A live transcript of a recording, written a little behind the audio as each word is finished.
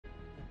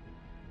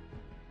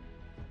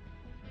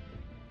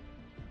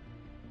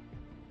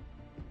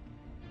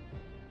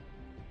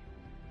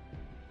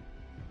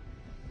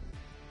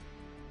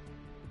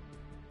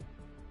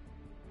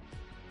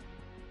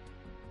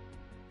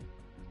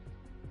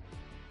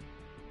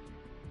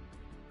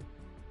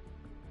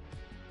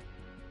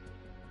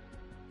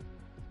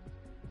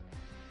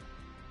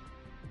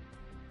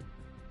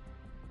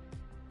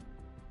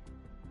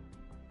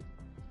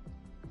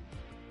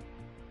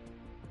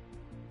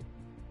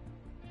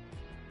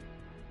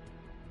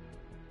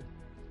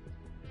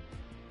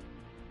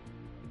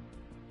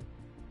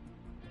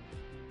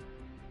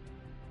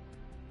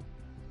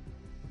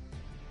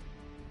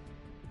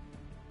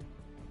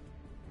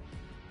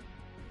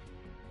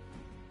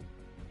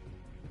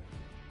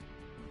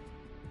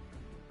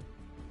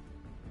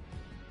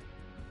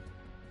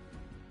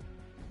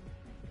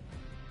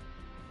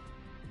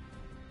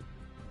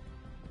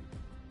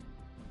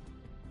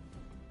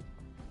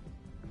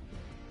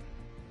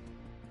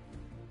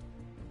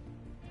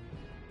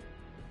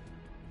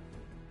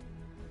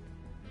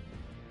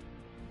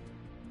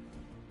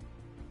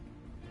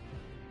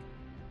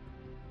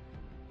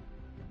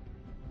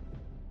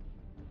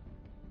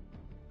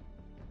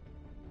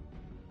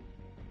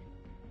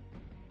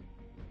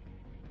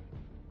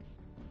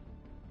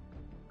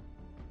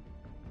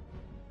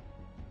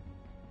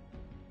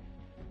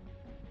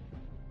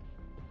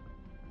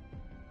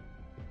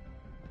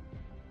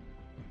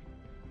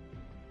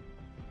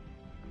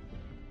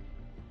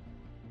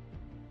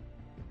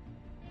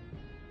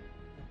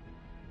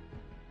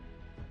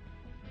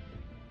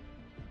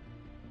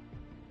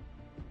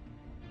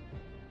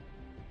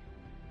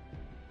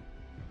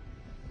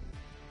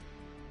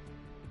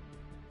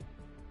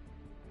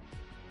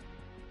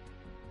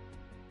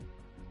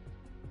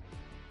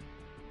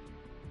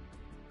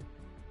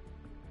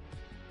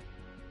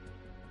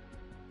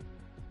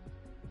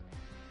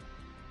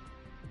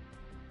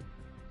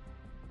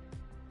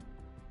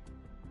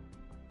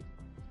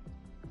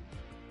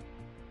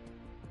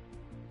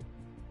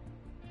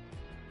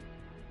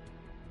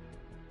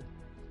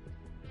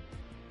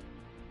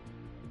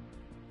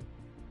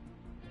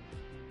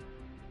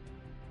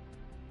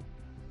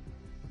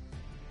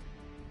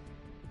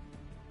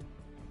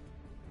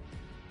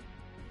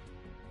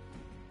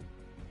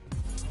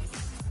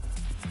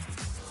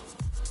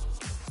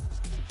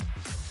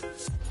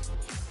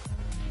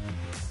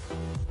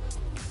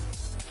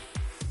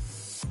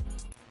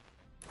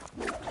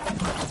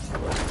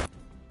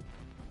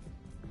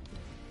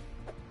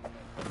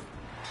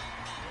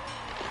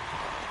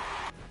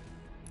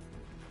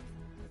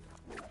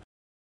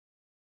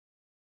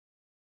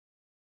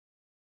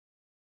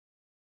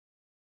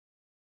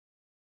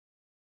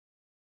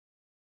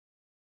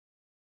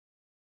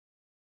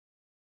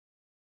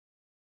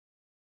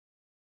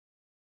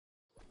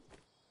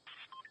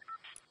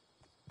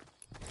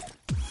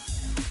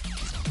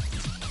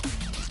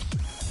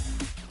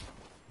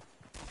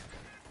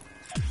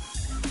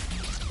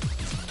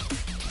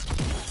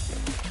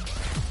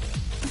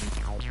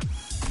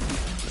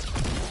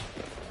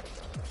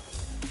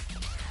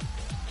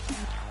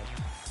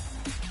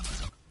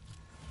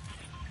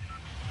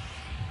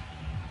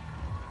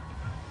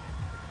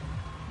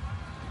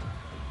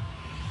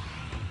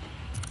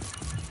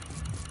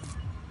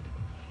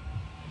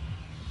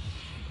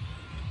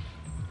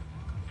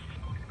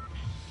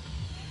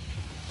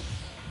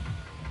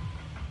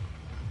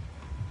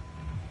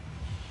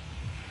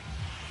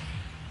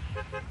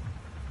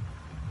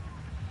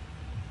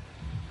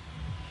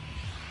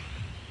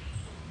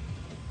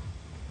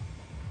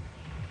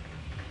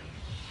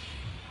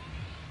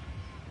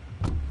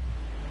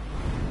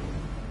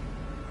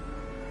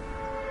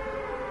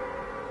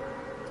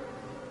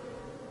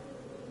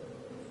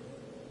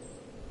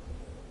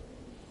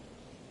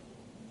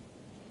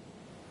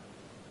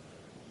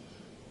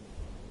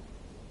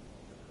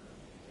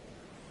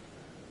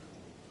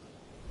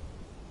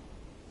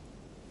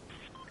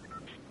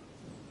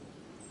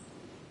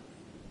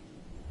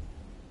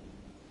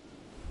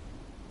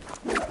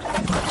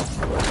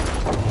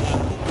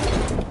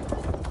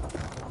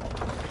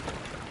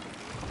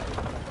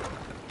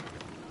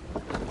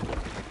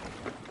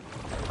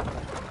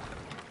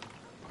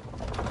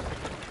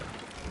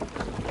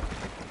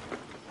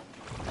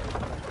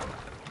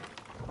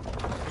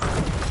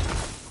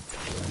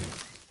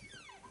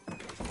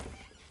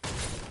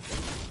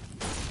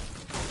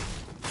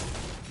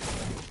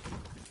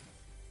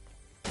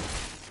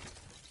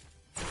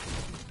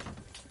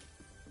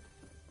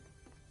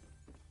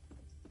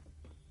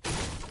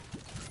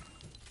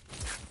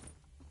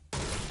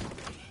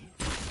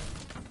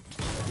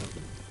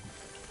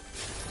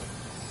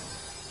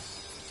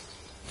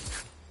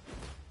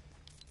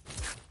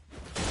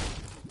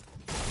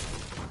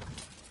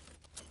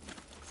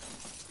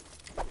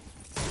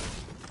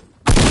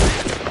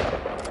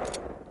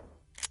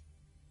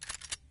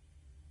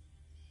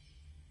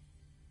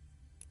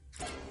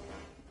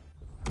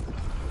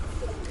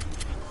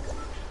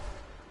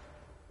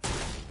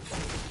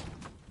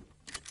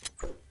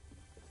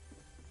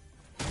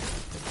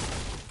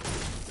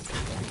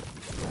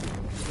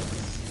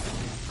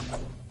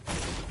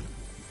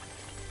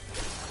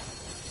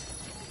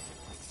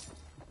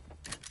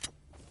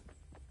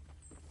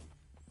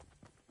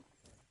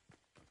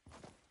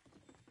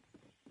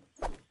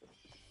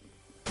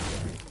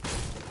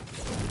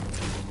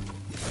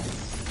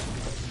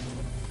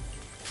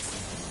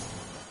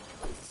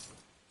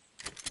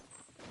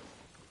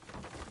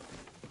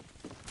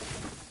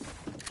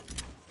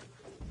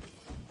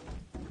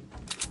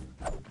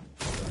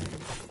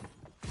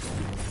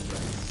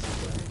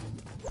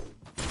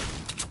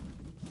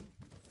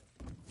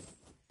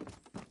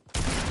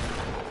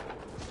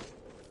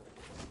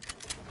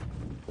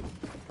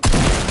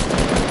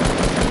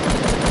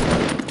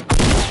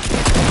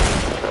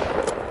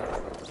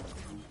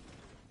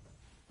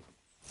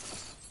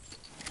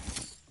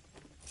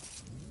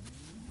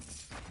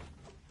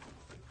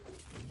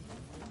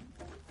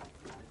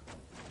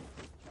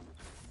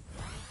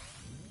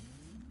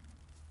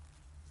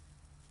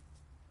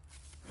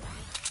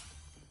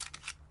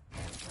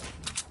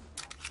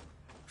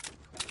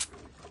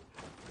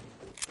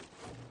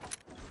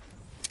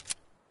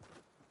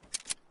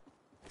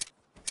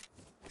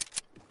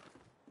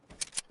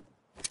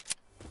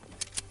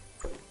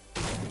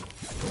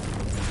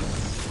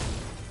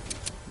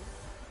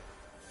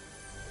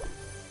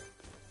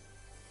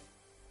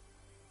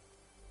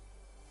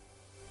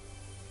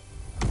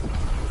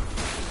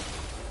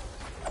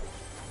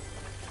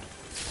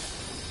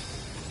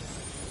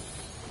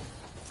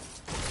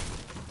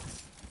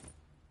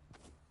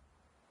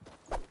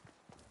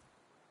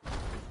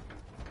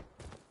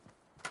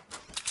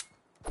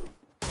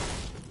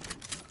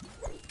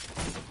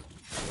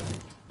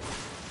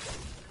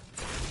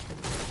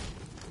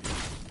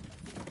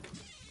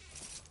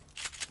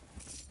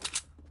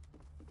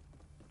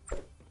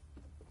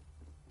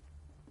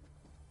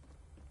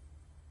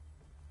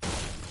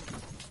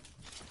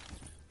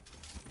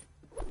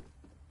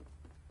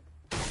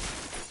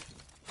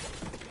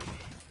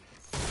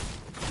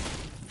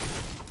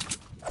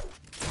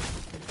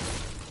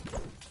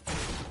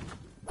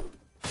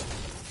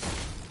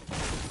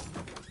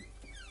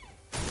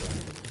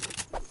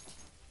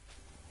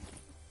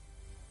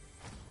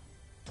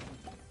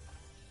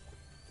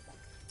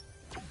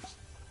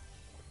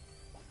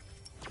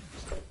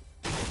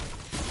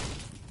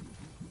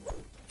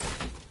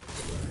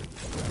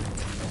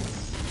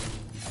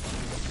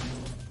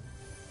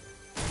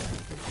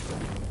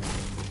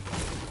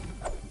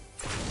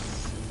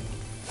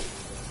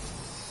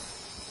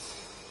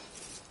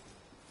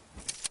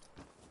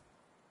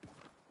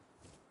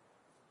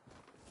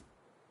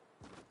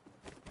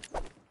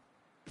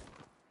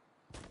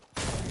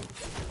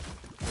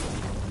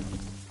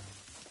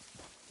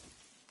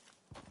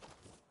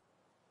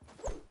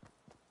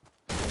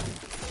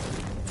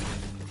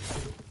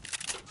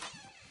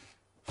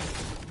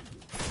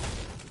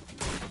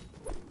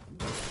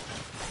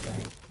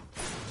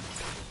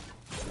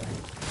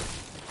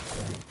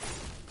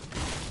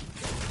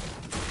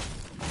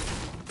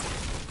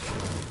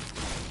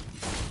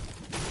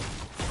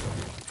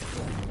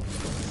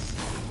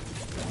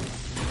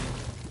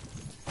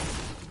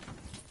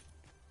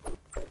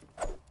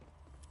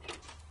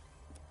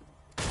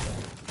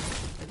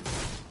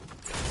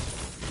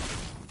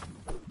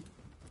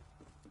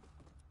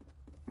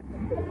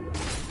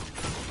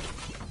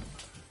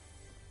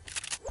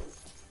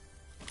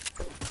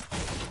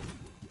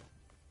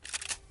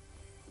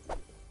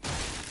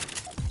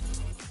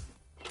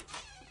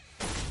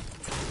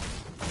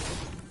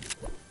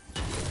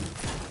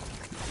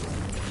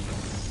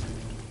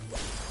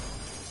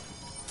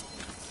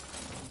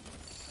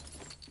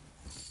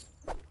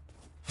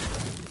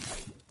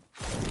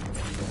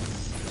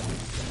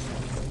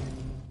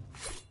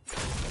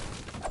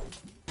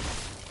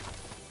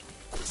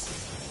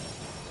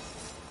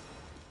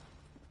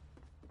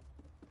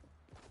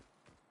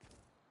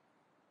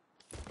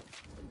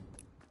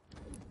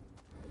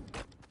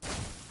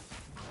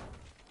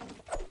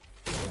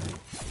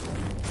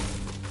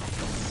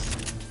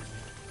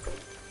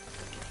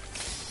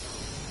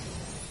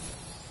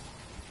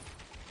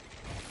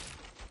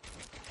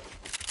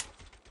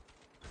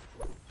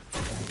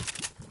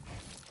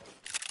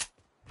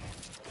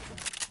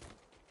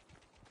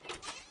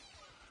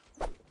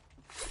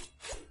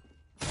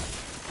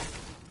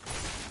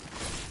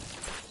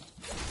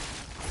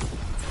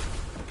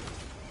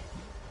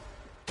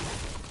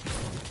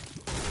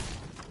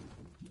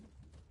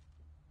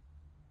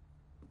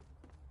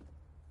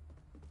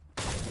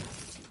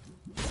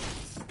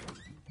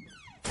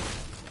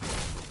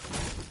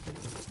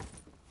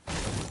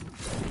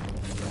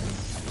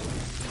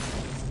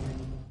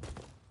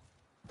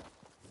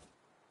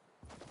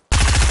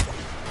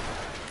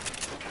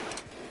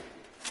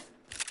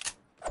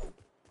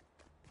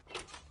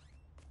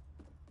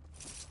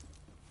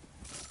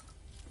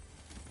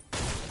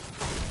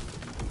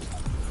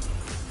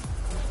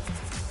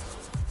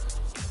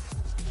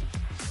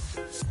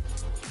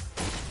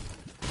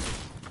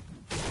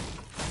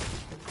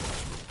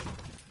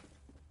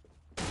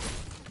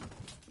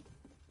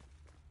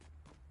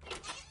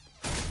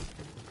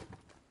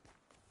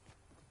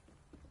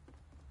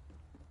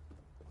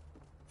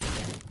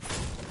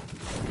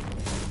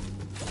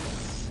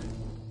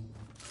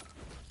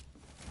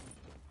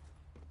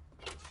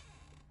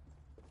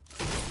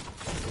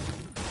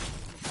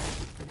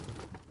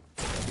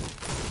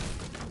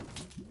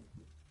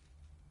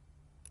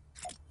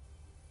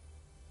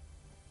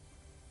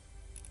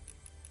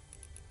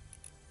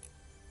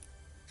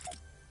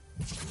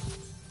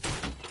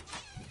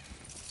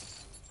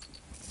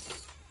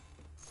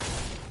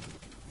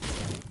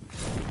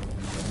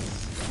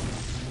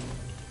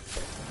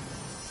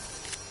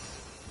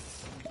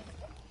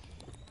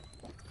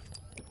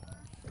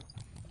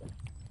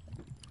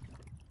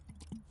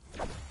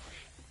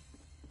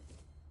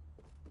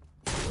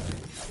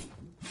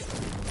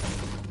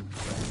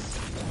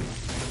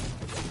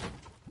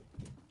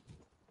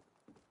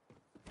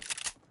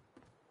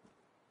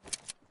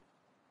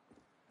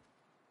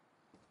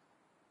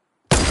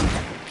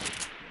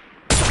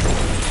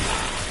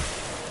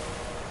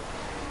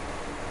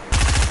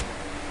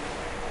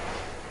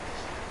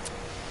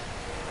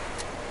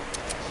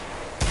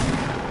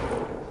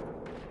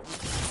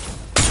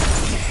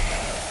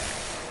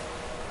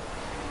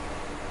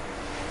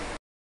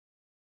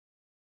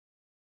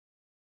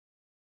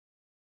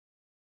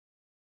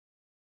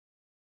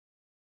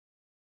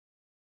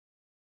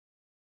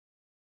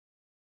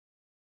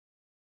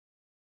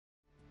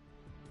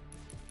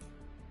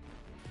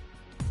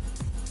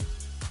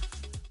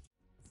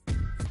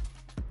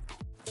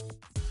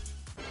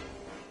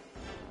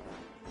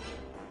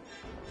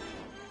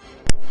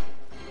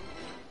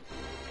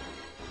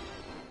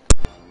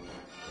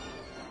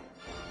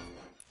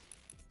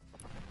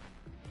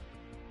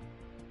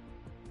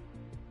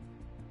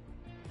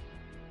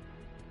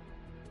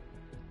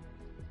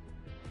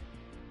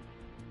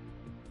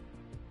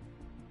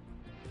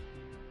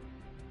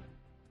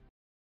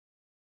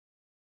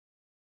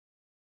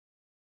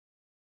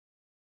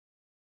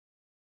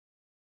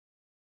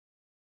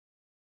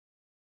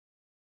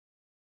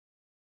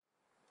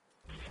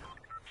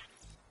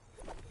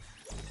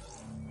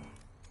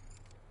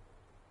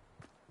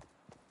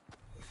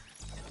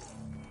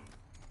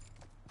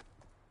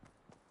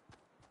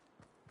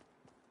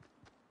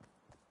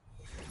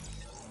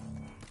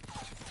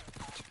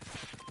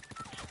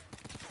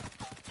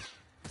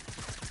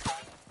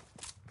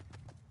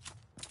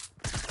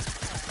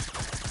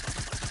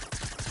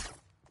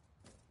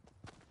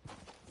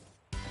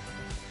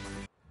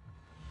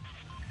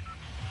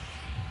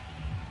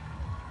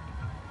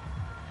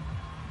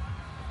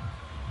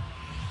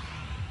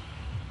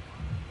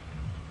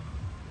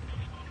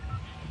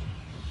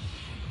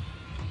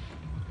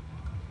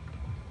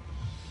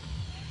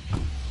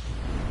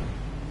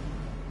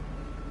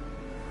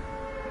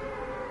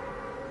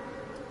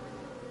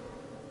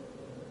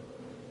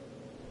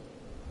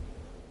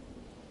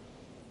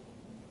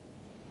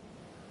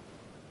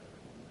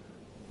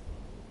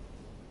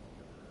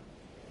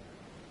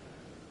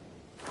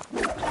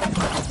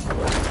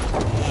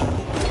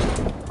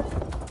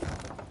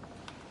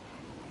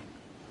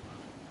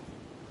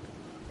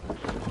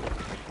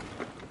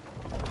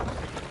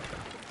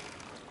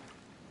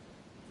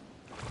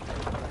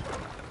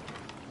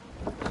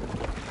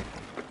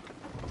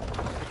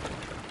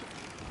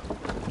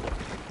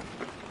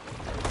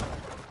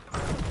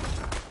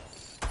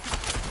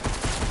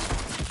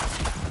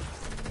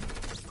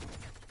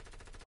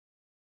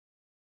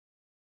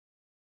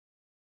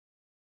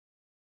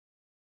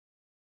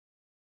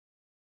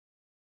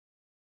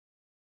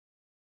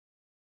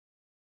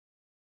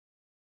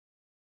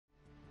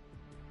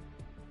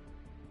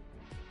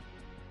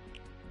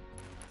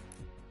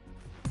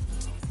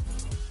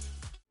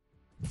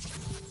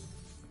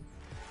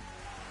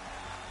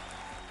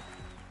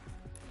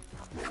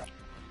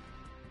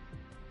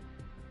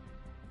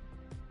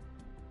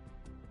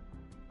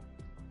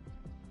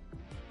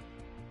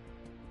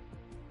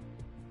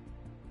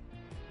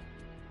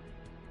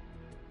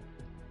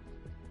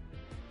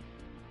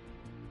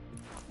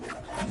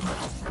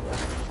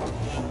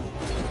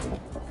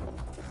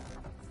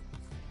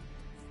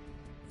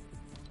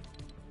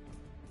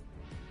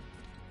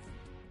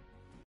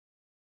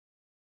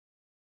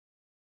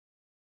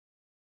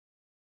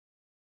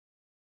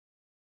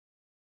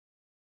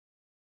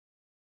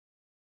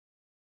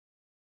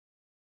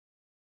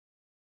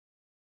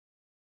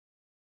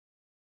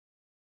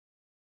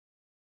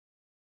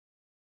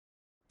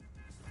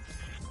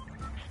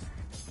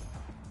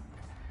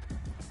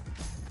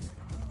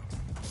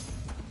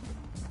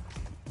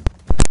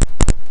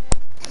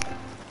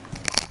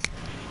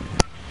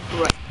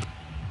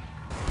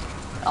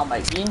Am I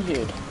being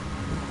heard?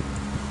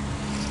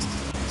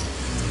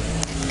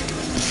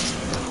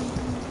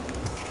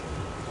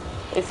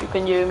 If you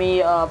can hear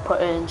me, put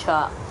it in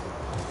chat,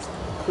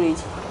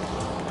 please.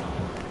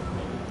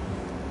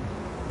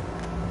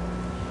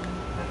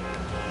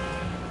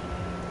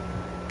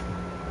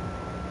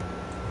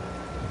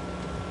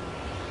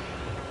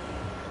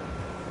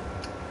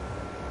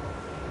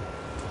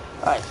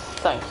 Alright,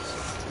 thanks.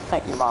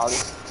 Thank you, Marley.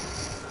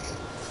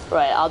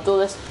 Right, I'll do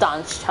this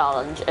dance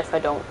challenge if I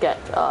don't get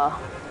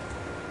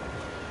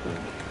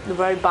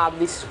very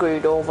badly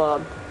screwed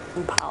over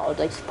in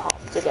Paradise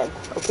Popped again,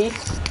 okay?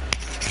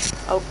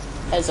 Oh,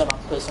 there's another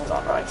person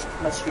gone, right.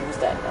 My stream's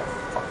dead now.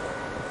 Fuck.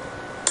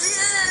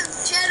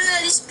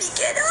 Generally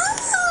speaking,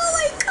 oh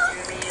my god!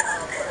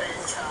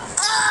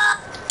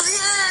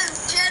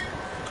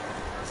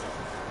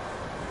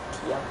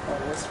 Yeah, well,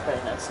 this is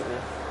very nice of you.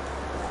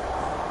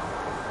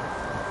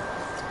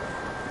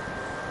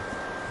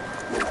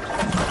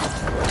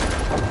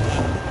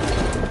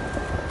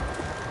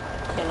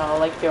 You know, I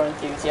like your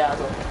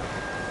enthusiasm.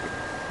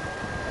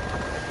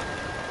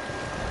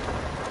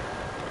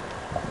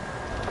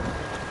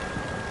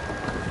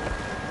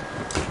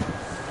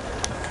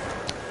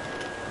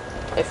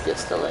 If you're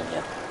still in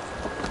here.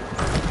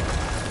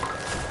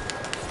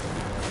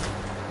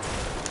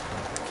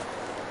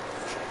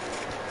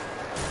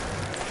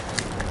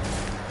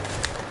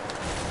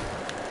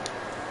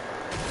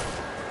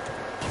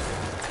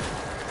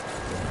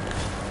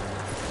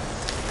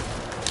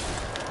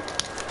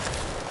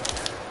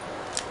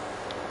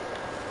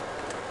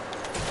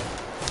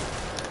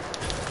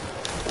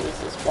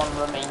 One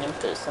remaining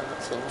person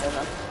that's in there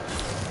then.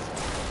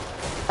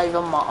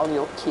 Either Marley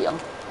or Kian.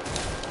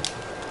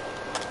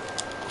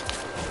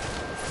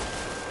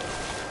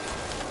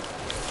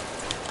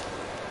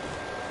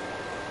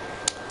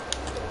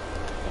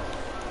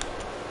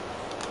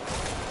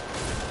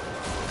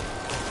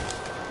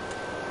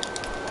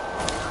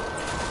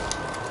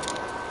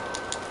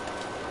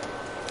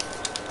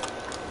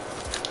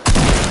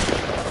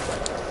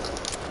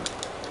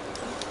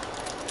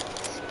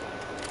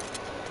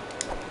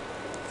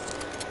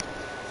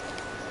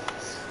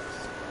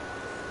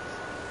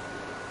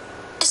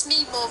 It's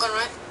me, Morgan,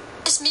 right?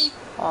 It's me.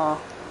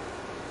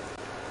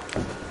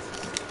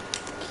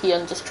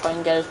 Kian, just try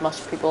and get as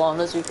much people on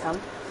as you can.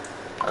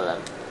 And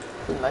then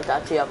we might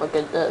actually have a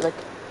good, like,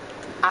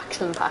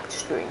 action-packed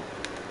stream.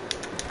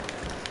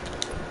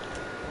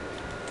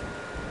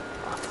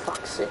 Oh,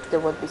 fuck's sake,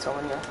 there would be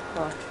someone here.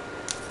 Alright.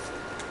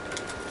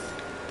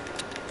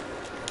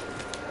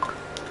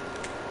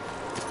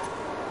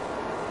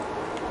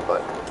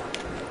 Right.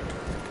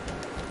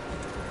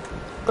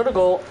 Gotta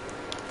go.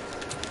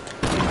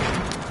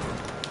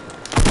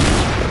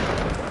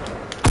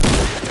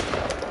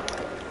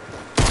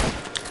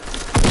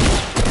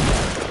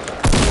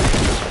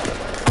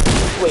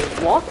 Wait,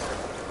 what?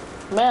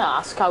 May I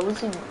ask, how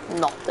was he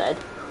not dead?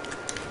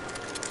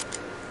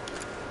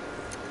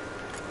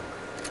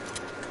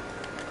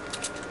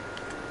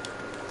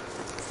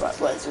 Right,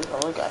 where's this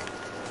other guy?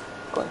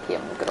 Go and keep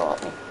him, get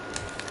help me.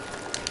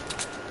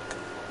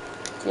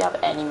 Do you have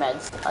any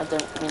meds? I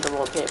don't mean to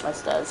rotate my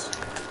stairs.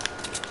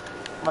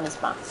 One is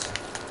maths.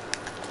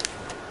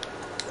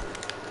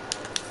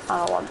 I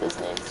don't want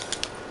business.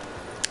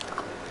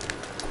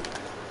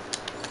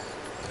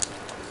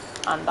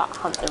 And that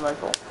hunting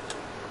rifle.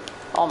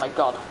 Oh my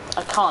god,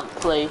 I can't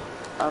play.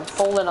 I'm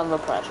falling under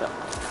pressure.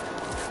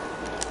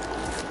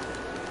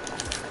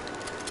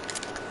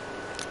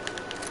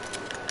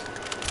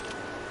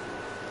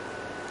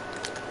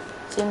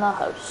 It's in the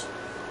house.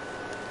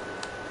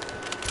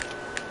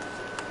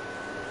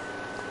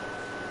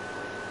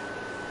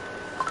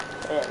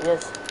 There it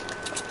is.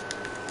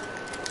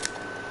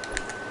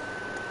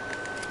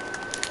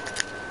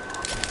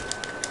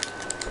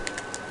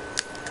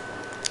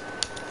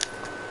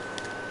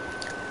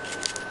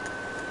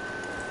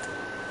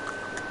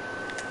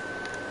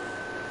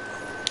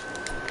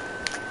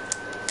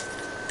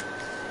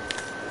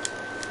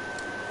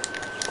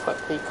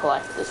 Quickly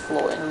collect this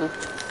floating loot.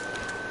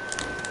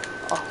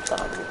 Oh, don't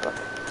have any book.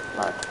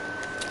 Right.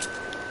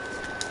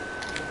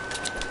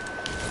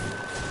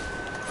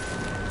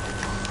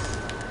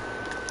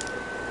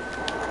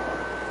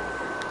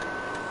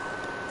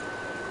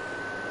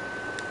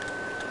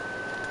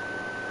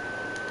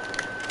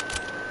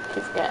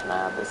 Keep forgetting I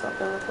have this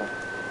available.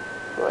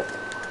 Right.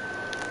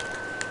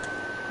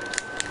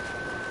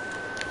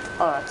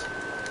 Alright.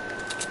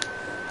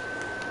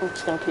 I'm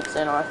just gonna keep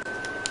saying alright.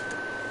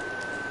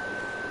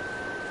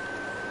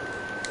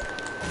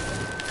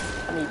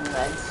 I need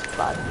meds,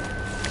 bad.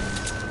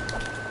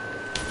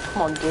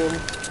 Come on, game.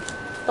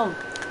 Done.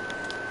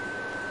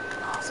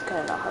 Oh, let's get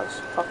in that house.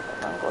 Fuck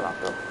it, I'm going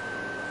after him.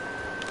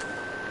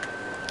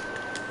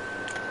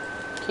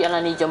 Kian,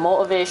 I need your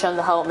motivation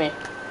to help me.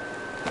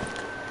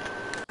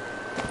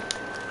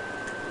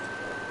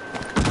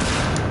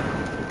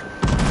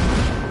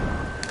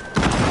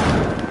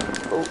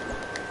 Oh.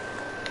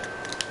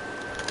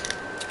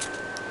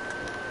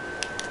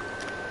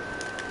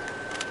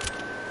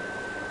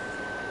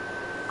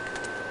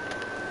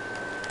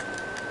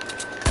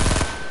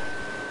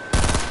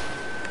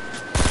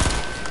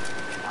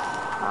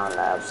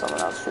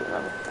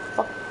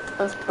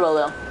 That's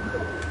brilliant.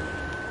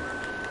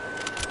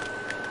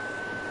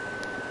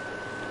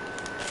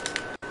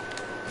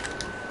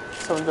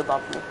 Someone's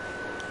above me.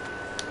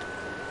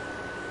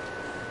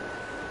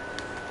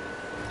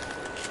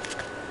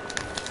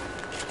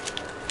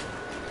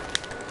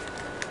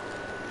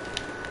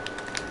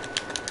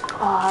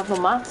 Oh, I have no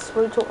maths.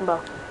 What are you talking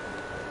about?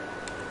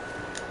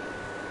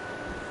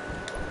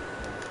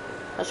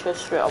 Let's go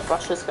straight up,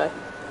 rush this guy.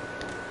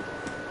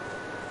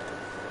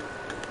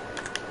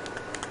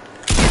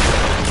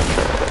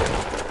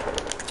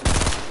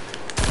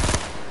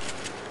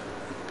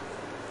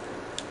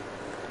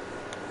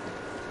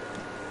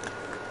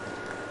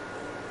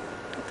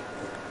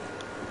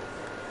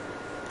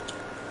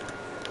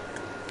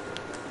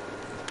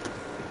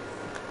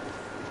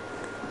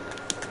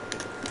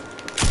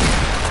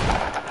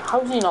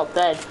 How's he not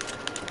dead?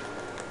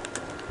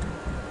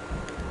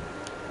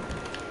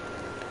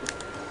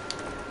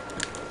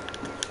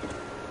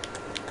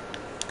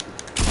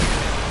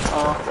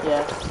 Oh,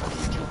 yeah.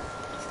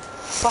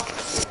 Fuck.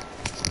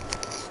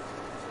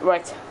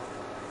 Right.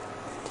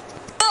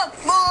 Oh.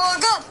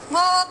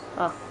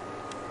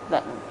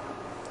 That.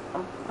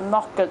 I'm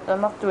not good.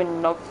 I'm not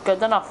doing not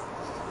good enough.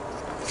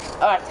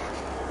 Alright.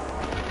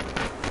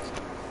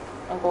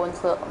 I'm going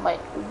to my.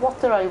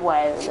 What did I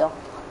wear? The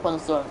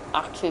ones that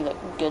actually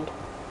look good.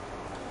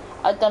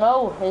 I don't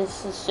know.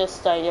 This is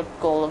just a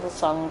goal of the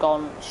sun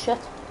gone shit.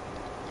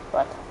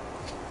 Right.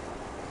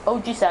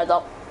 OG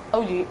setup.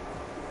 OG.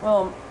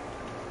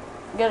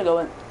 Get it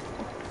going.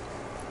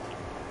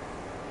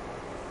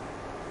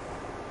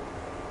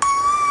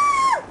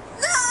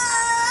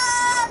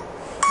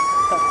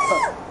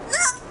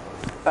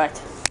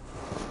 Right.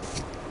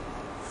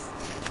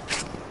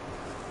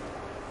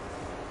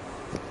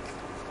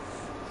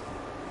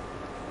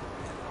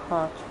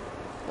 Alright.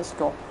 Let's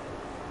go.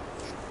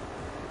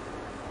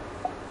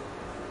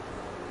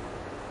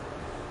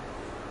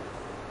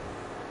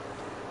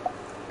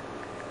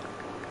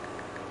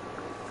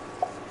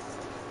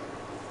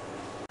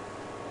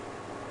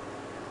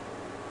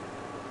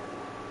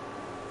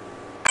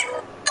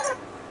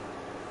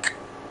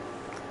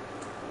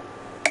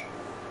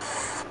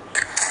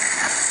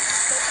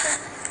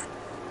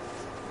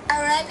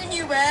 I reckon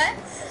you were.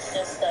 It's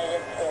just a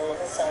pull of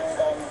the sun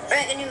gone.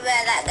 Reckon you were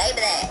that day,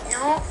 but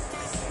no.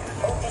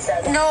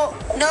 No,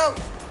 no.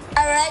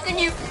 I reckon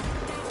you.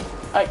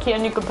 Alright,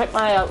 Kian, you can pick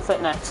my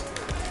outfit next.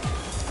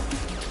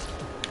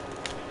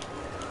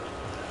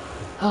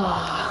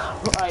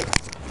 Right.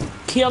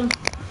 Kian,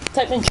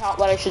 type in chat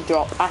what I should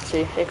drop.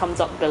 Actually, here comes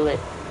up Billy.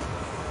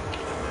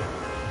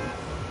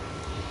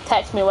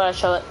 Text me where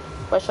shall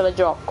I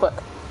drop? Quick.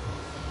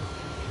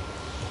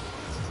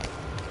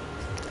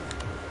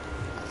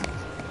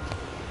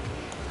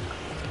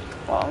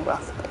 Well, I'm gonna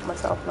have to pick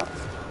myself now.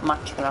 I'm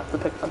actually gonna have to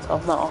pick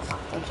myself now.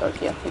 I'm sorry,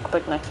 Kian. You can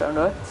pick next round,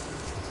 right?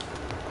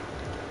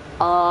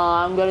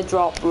 I'm gonna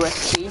drop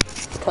risky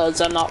because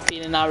I'm not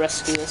feeling that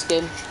risky this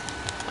game.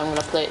 I'm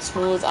gonna play it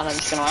smooth and I'm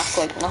just gonna act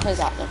like nothing's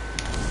happening.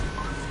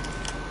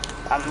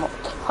 I'm not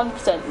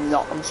 100%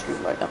 not on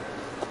stream right now.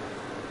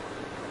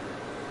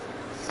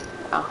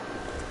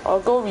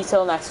 I'll go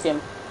retail next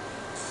game,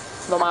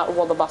 no matter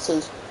what the bus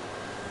is.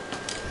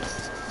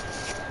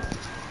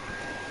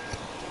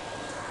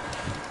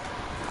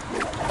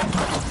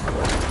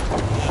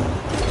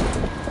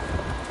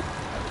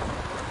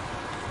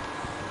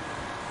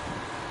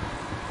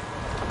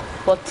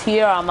 What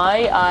tier am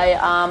I? I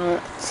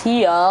am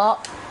tier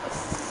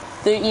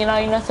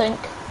 39, I think.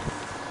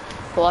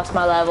 Well, that's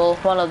my level,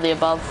 one of the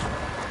above.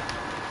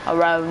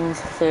 Around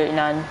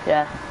 39,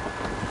 yeah.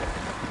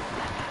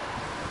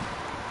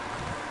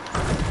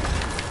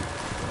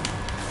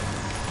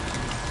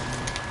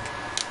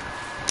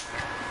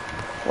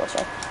 Watch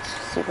out.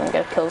 See if we can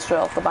get a kill straight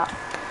off the bat.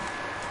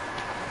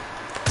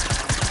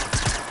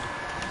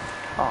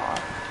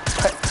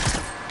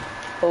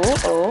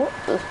 Oh,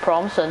 this is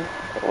promising.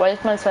 Why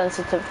is my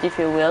sensitivity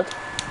feel weird?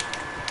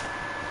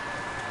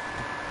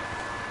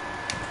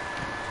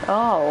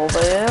 Oh,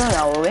 over here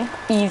now, are we?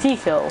 Easy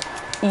kill.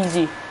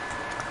 Easy.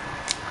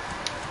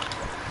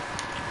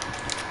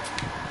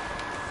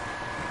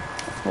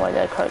 Why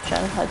did I crouch in?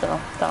 I don't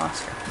know. Don't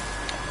ask.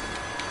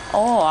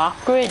 Oh,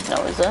 upgrade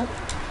now, is it?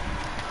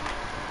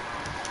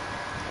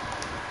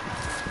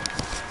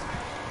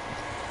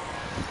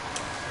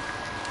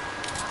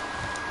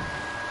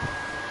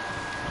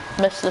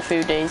 Missed a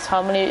few days.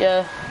 How many,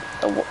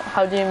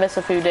 how do you miss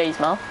a few days,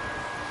 Mel?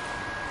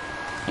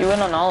 You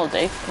went on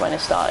holiday when it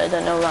started,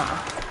 I know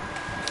that.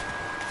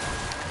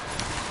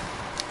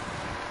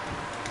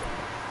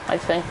 I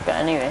think, but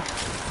anyway.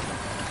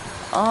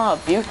 Ah,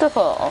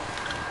 beautiful.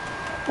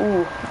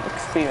 Ooh,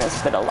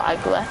 experienced a bit of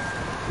lag there.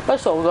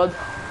 That's all good.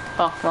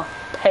 Oh, no.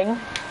 Ping.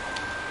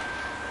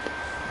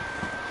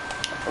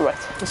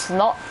 Right, it's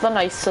not the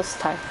nicest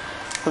time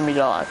for me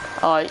to lag.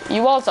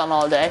 You was on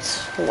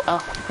holidays.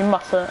 Well, you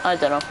mustn't, I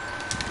don't know.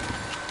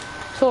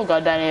 It's all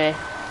good anyway.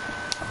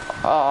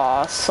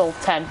 Oh, so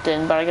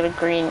tempting, but I got a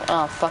green.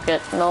 Oh, fuck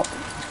it. No.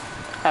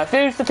 I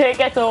refuse to take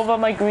it over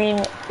my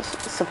green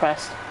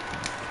suppressed.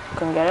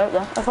 Couldn't get out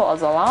there. I thought it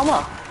was a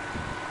llama.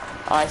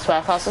 I swear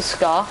if that's a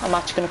scar, I'm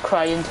actually gonna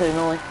cry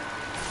internally.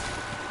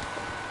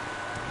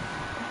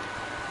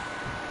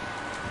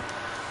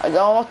 I don't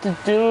know what to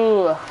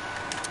do.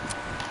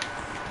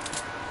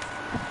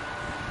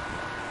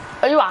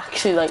 Are you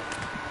actually like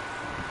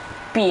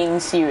being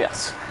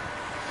serious?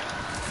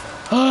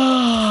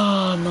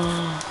 Oh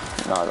no,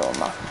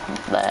 not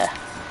there.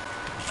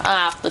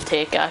 I have to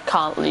take it. I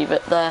can't leave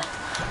it there.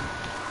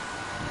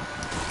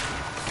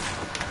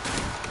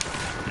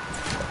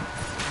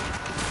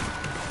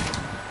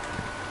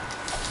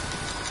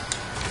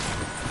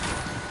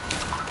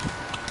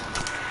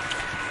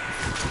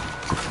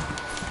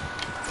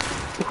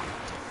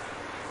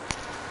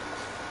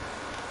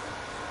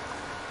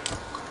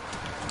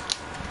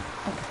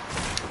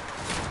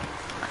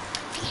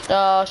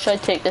 Should I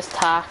take this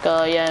tack?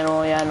 Yeah,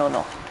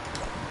 no.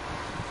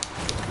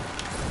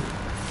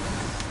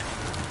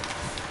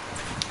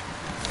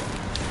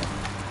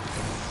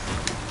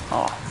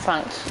 Oh,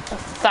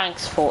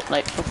 thanks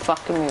Fortnite for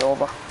fucking me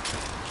over.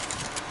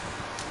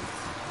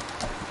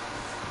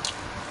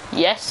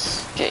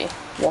 Yes, Jay,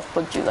 what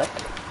would you like?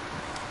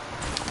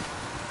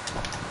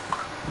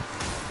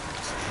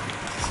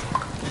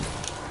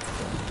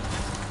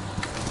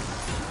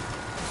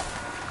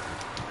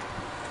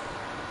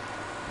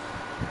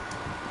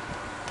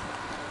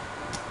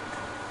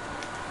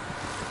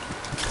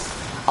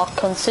 I'll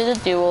consider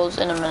duos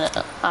in a minute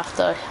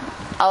after.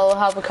 I'll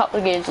have a couple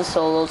of games of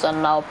solos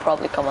and I'll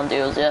probably come on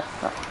duos, yeah.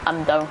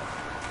 I'm down.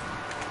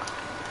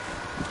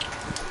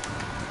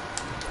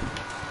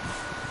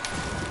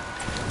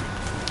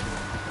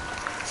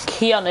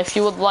 Kian, if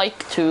you would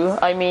like to,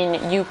 I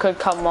mean, you could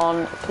come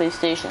on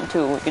PlayStation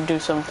 2. We could do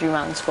some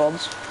 3-man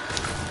squads.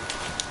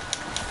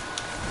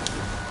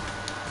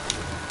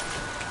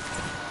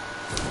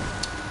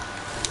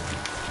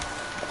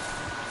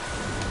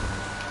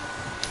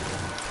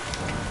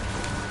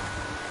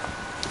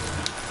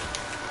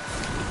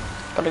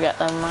 Gotta get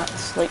them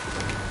mats, like.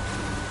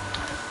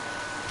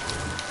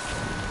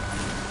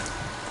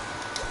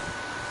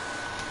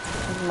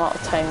 A lot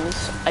of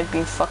times I've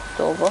been fucked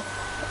over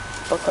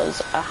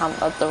because I haven't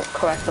had the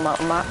correct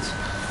amount of mats.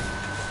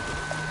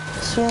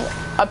 Soon,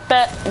 I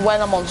bet when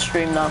I'm on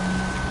stream now,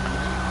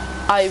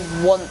 I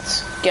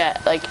won't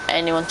get like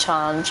anyone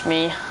challenge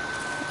me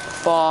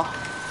for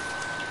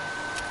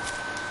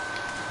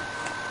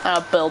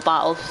a build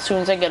battle. As soon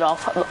as I get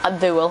off,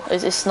 they will.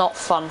 It's not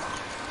fun.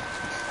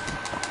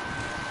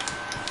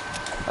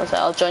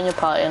 I'll join your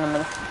party in a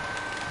minute.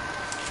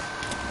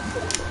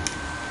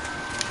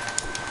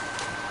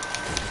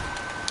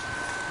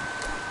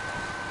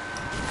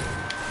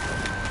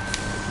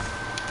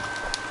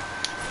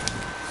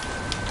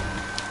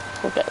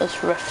 We'll get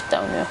this rift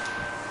down here.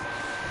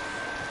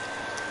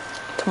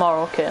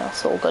 Tomorrow, okay,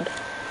 that's all good.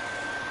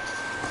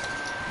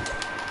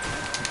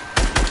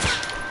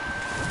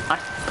 I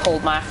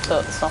pulled my axe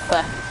out, it's not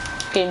fair.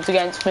 Game's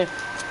against me.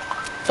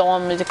 Don't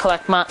want me to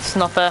collect mats, it's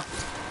not fair.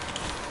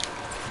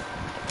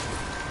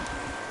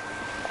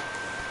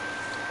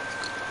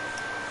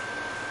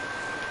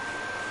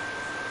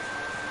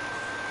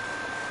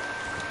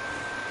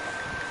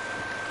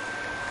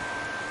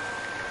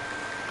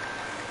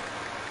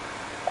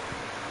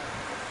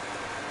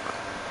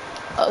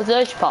 Oh, did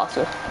I just pass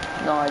it?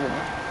 No, I didn't.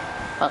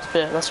 That's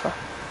fair, that's right.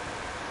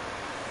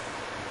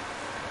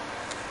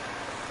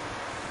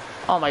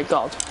 Oh my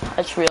god,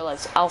 I just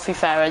realised Alfie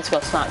Fairhead's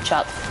got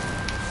Snapchat.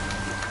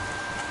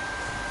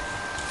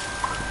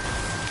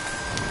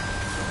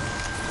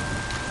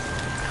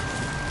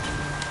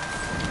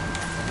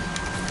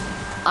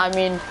 I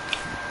mean,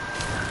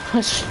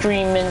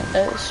 stream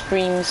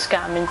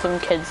scamming some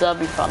kids, that'd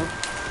be fun.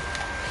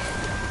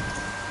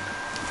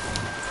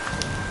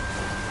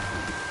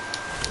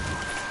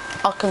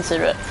 I'll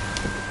consider it.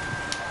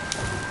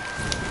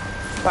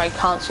 But I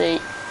can't say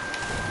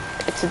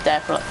it's a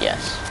definite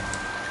yes.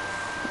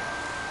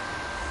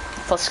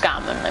 For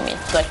scamming, I mean.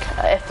 Like,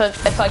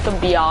 if I can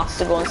be asked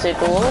to go and save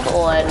the world,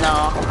 or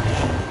no,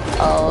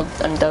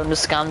 I'm down to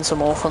scam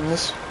some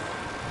orphans.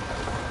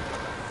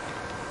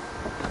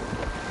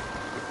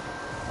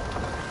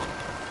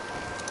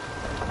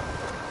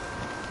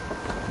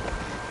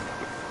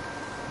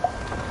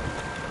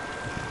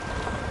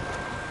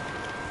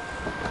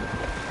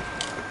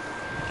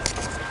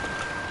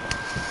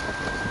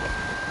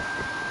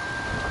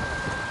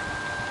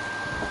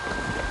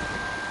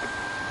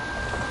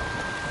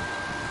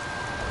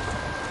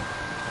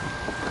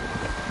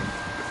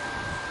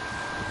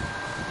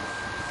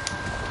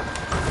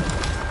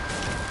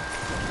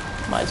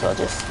 Might as well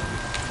just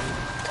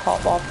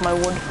top off my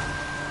wood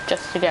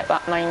just to get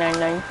that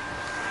 999,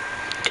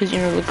 because you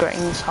know the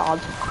grind's hard.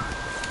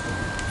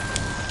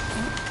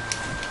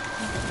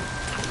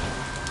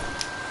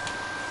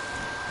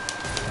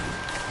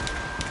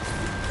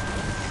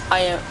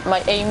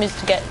 My aim is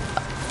to get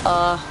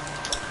a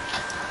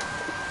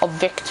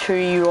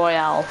victory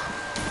royale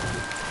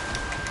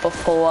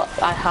before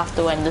I have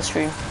to end the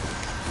stream.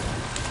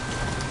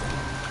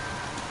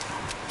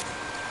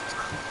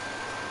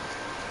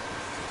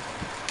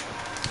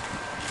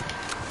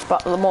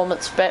 But at the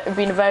moment it's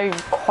been a very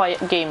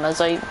quiet game as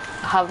I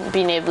haven't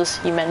been able to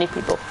see many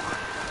people.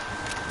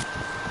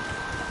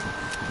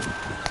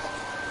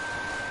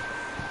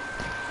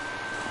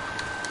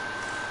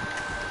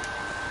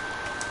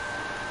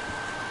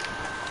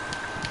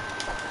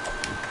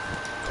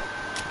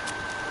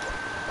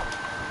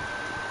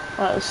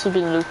 Right, this has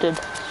been looted.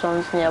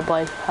 Someone's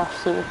nearby,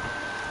 has to be.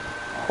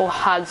 Or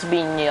has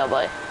been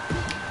nearby.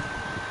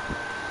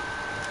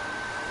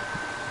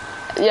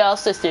 Yeah, I'll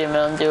stay streaming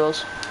on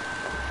duos.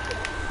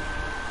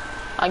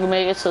 I can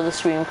make it so the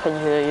stream can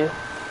hear you.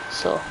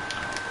 So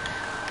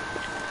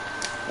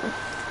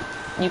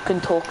you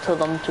can talk to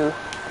them too.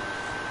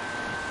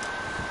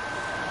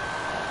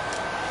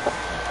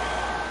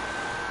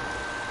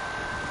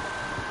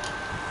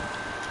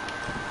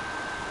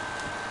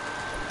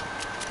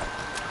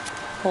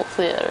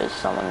 Hopefully there is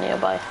someone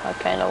nearby. I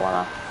kind of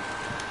want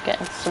to get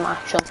into some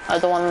action. I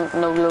don't want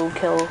no low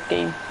kill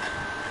game.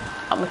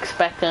 I'm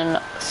expecting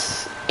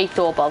 8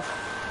 or above.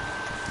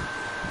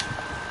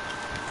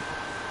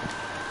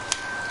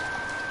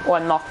 Or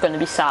I'm not going to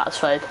be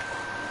satisfied.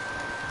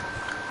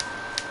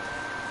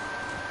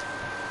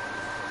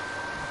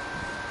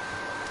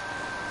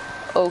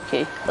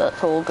 Okay,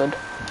 that's all good.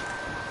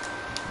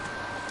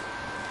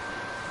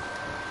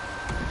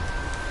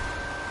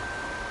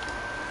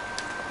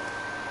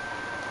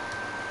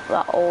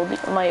 That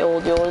my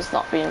audio is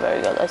not being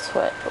very good, I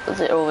swear.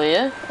 Is it over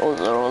here or is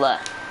it over there?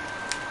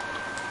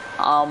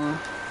 I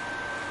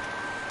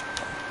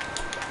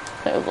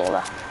think it was over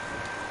there.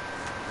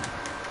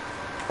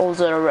 Or is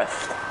there a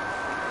rift?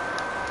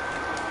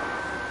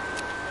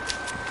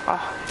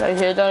 I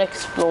heard an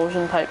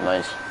explosion type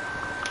noise.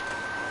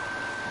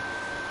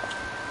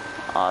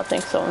 I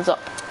think someone's up.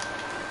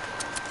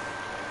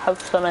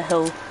 House on a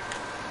hill.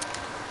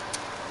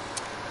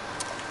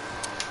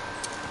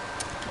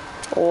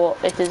 Or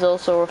it is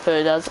also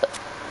referred as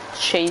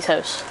Shay's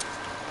house,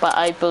 but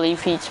I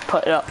believe he's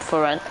put it up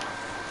for rent,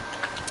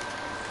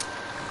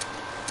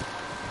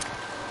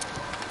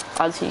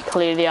 as he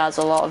clearly has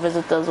a lot of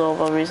visitors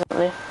over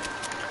recently.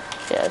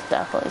 Yeah, there's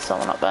definitely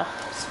someone up there.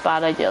 It's a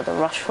bad idea to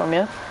rush from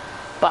you,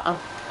 but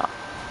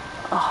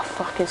oh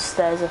fuck, his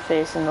stairs are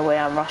facing the way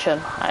I'm rushing.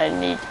 I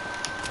need.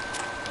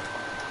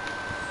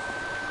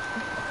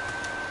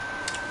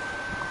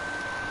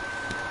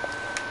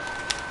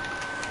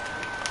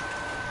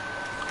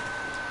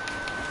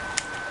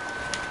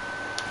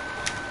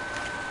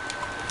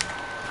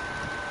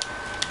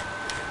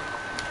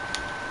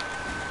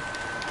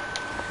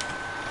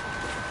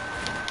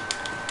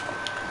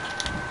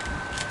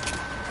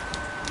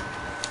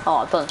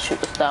 Oh, don't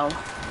shoot us down.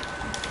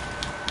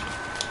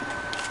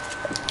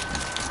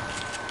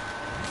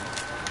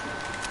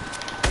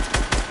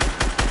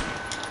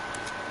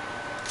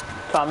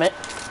 Damn it.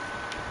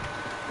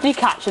 Did he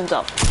catch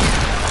himself?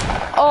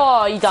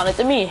 Oh, he done it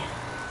to me.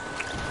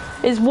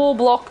 His wall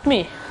blocked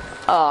me.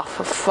 Oh,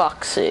 for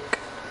fuck's sake.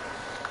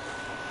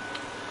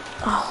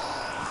 Oh.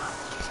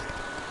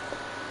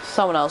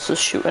 Someone else is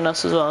shooting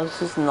us as well.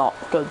 This is not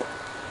good.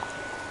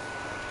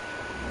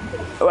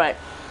 Right.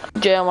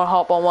 Jay, I'm gonna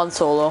hop on one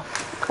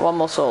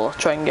more solo,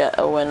 try and get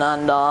a win,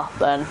 and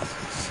then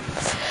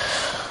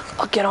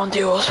I'll get on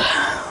duos.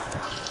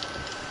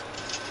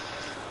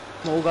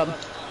 Morgan.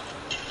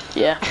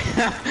 Yeah.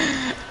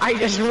 I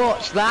just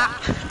watched that.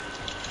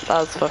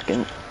 That's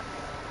fucking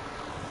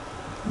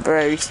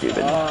very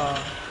stupid.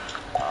 Oh,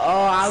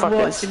 I'm fucking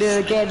watching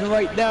it again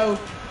right now.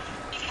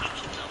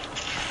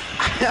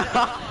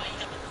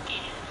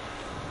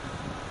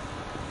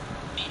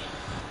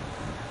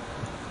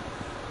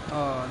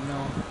 Oh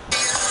no.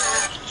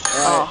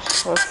 Oh,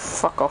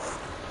 fuck off.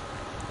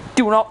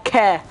 Do not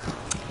care.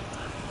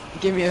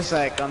 Give me a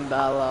second,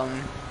 I'll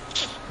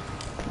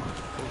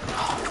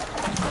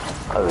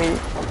I mean,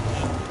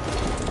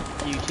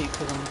 YouTube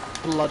because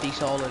I'm bloody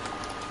solid.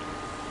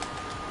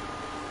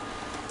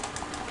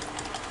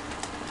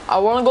 I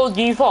wanna go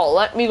default,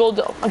 let me go,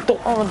 I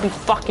don't wanna be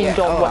fucking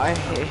dog wet. I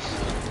hate.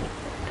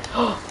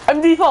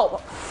 I'm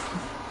default.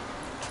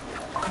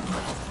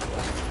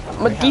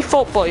 I'm a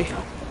default boy.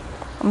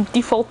 I'm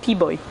default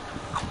T-boy.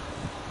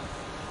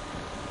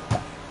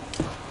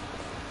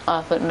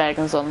 I think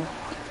Megan's on.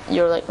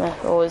 You're like me,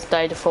 always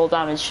die to full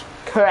damage.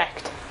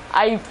 Correct.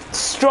 I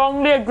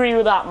strongly agree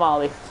with that,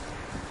 Molly.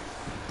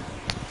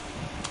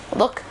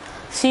 Look,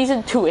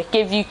 season 2, it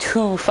gives you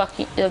 2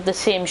 fucking the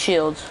same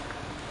shields.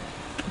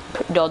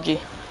 Dodgy.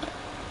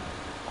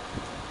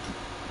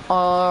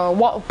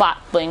 What back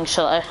bling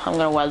shall I? I'm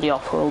gonna wear the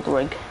off-road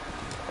rig.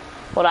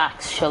 What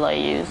axe shall I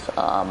use?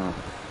 I'm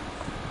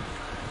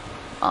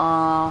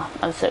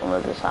sitting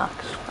with this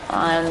axe.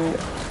 And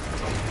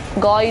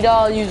guide,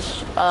 I'll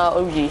use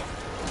OG.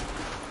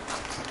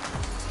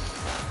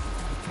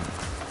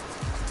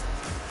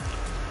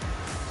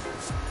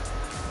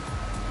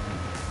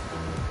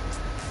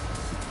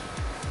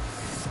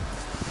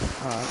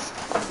 Alright.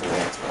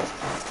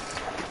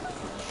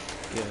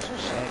 Give us a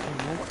second,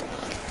 man.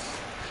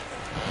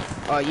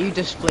 Oh, you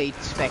displayed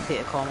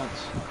spectator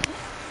comments.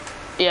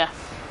 Yeah.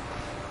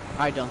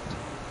 I don't.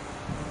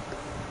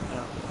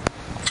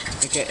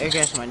 It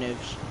gets my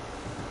nerves.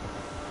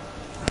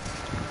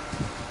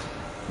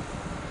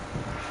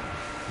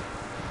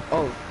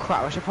 Oh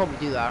crap! I should probably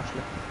do that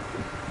actually.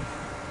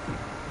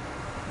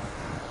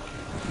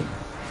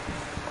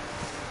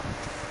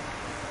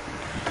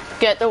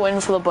 Get the win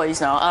for the boys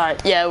now.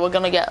 Alright, yeah, we're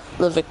gonna get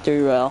the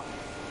victory royale.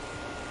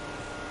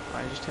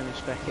 I just turn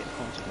this back at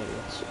constantly.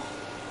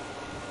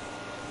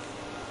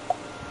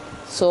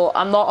 So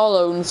I'm not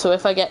alone, so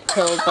if I get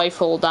killed by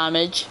full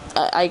damage,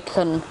 I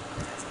can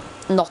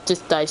not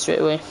just die straight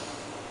away.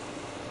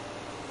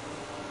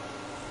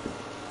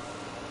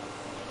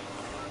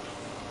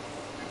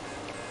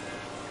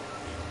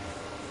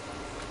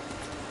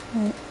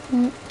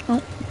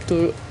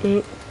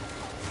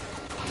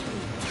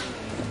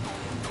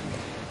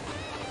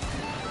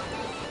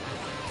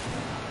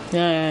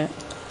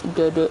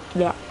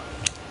 Yeah.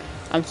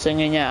 I'm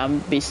singing, yeah, I'm a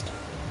beast.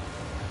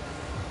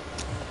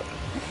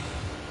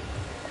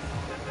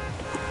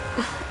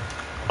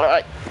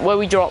 Alright, where are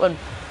we dropping?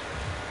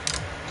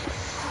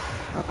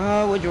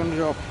 What do you want to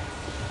drop?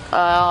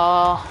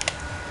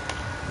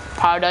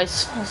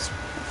 Paradise.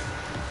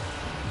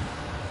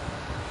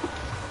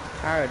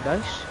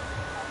 Paradise?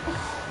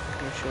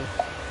 Yeah, sure.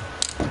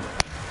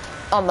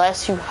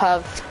 Unless you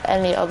have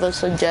any other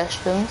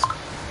suggestions.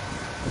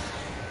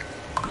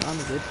 I'm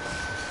good.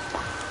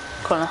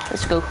 Come on,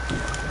 let's go.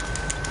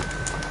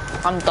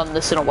 I haven't done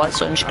this in a while,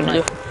 so I'm just gonna do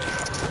it.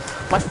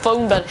 My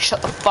phone better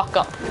shut the fuck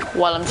up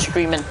while I'm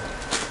streaming.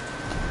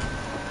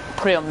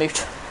 Put it on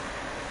mute.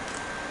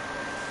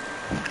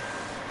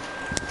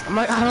 I'm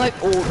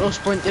like auto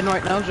sprinting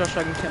right now just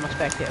so I can turn my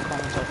spectator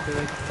comments off so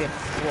I can see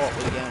what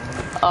we're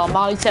getting.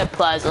 Molly said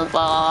Pleasant,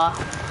 but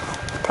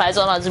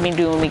Pleasant hasn't been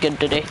doing me good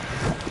today.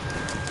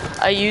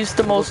 I used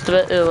the most of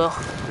it earlier.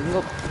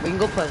 We can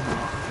go Pleasant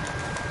now.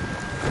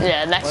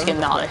 Yeah, next game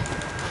now.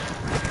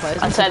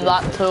 I said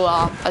that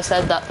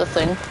to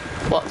thing.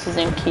 What's his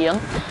name, Kian?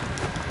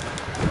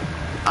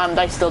 And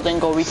I still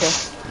didn't go retail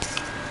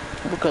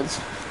because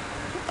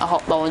I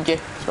hopped on you.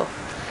 So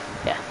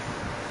yeah.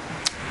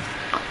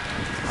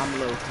 I'm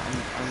low.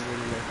 I'm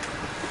really low.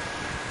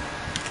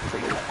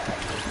 Pretty good.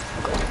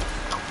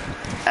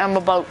 I'm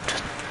about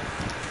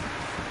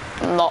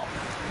not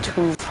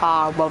too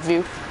far above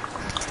you.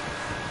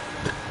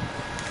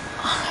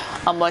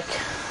 I'm like.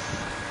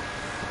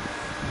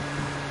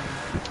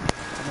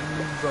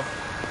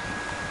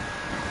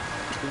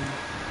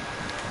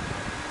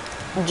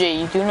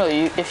 Jay, you do know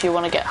if you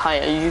want to get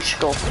higher, you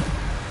should go.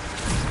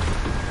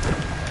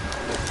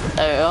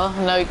 There you go.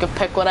 Now you can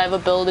pick whatever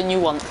building you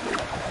want.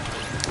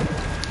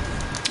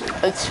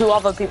 It's 2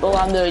 other people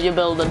under your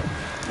building.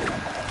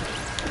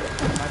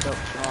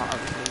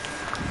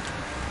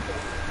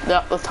 They're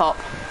at the top.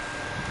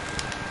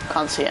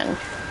 Can't see any.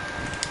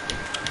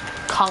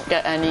 Can't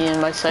get any in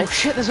my sight. Oh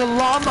shit, there's a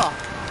llama!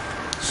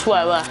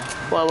 Swear where?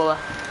 Where?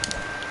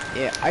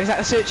 Yeah, I just had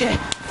to search it.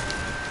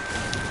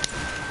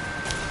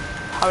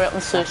 Hurry up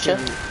and search it.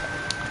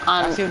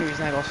 That's the only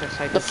reason I got so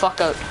excited. The fuck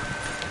out.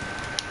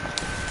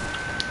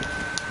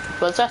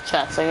 Where's that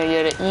chest? I can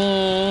hear it.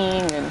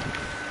 And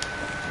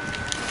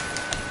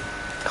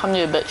come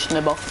here, bitch,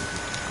 nibble.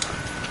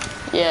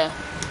 Yeah.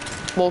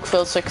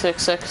 Walkfield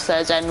 666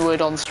 says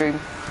N-word on stream.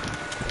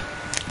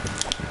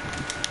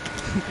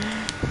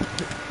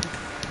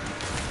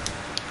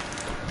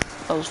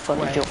 That was a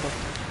funny joke.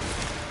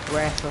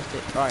 Where was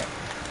it? Right.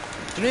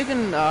 Do you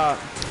can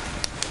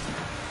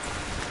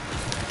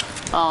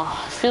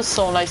Oh, it feels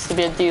so nice to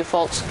be a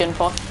default skin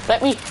for.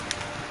 Let me.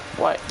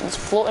 Right, there's a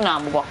floating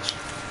ammo box.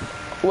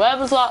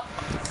 Whoever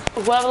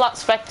that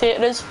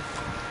spectator is.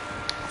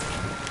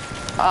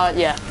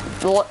 Yeah.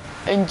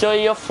 Enjoy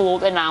your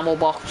floating ammo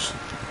box.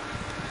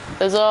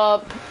 There's a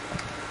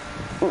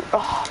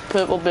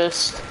purple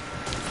burst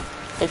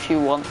if you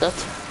want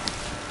it.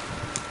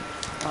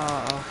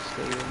 I'll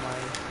stay with my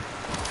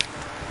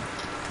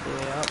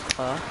way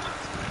up.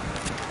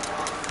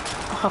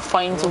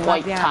 Finds a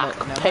white tack,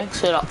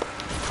 picks it up.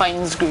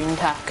 Finds green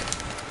tack.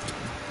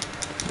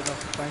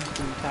 Finds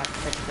green tack,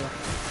 picks it up.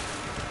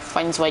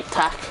 Finds white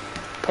tack,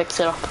 picks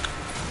it up.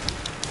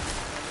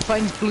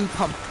 Finds blue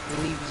pump,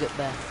 leaves it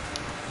there.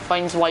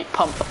 Finds white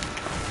pump.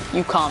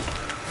 You can't.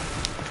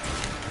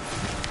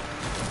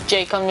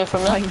 Jay, come here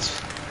from there.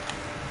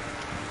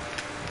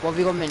 What have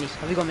you got, minis?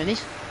 Have you got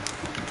minis?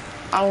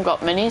 I haven't got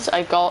minis,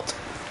 I got...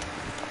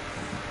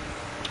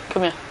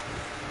 Come here.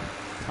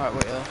 Alright,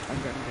 wait, I'm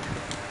getting this.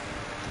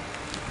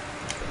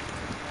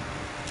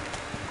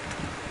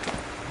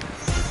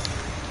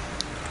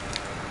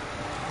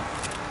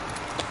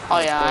 Oh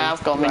yeah, I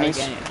have got minis.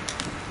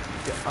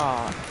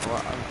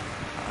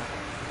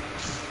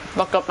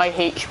 Look up my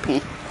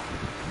HP.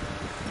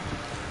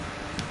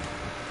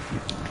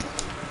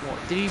 What,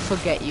 did you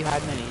forget you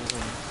had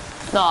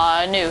minis? No,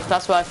 I knew.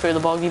 That's why I threw the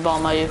boggy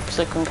bomb at you, because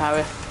I couldn't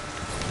carry it.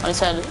 I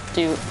said,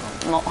 do you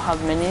not have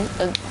minis?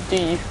 Do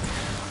you?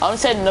 I only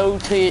said no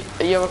to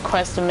your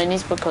request of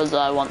minis because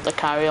I want to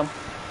carry them.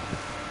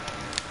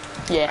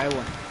 Yeah. I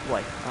want.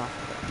 Why? Oh.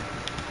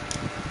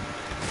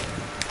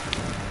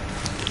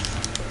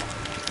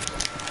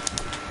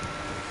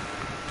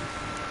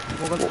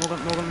 Morgan.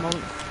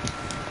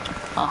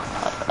 Oh,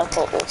 I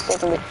thought it was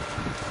definitely.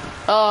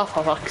 Oh,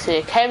 for fuck's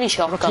sake. Heavy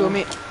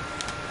shotgun.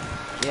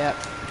 Yep.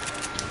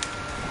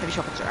 Heavy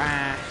shotguns are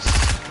ass.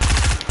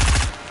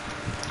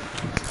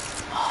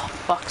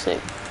 Fuck's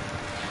sake.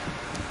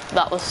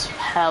 That was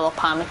hella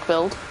panic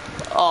build.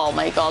 Oh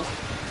my god.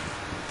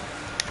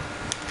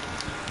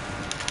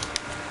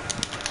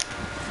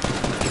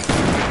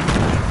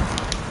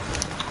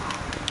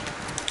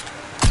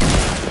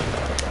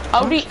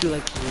 How do you... do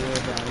like 0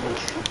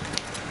 damage.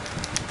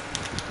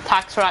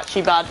 Attacks are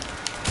actually bad.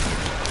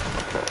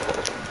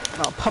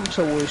 No, pumps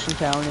are worse, I'm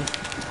telling you.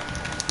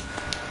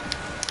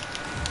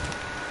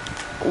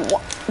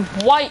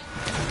 Why?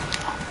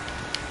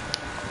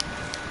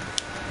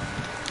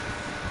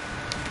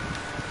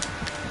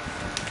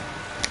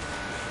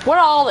 Where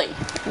are they?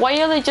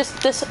 Why are they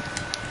just this?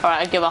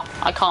 Alright, I give up.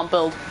 I can't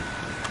build.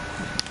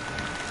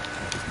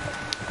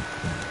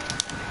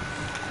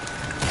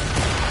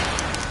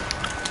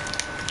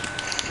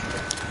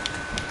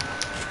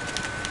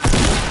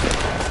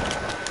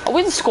 Are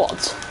we in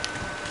squads?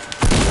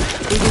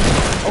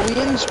 Are we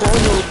in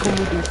squads or can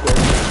we do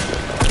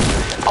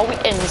squads? Are we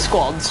in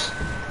squads?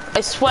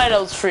 I swear there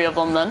was 3 of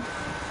them then.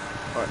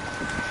 Alright.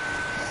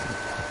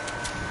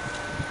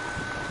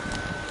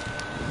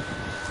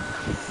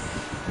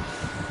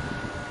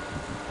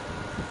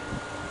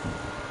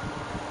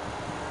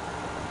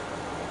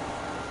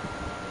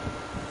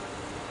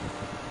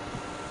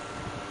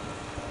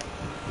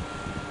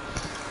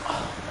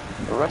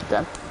 Right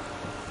then.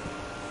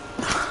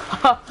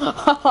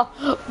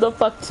 The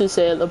fuck to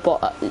say at the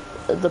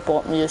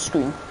bottom of your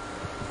screen?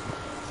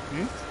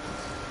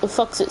 The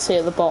fuck's it say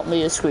at the bottom of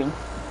your screen?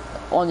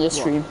 On your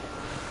stream?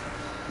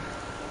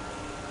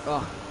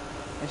 Oh,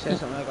 it says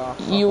something like, oh,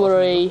 You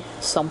were a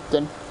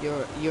something.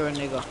 You're a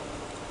nigger.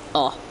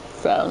 Oh,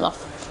 fair enough.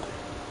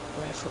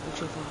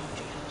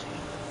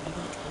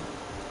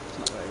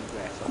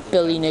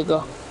 Billy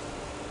nigger.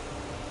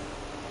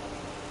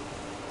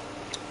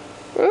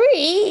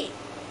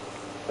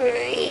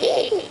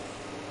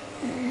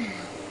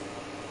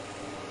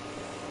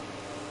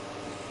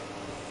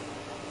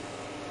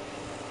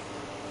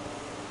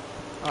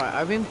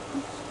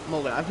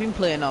 Alright, I've been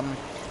playing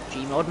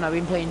Gmod and I've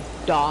been playing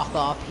Dark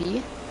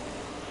RP,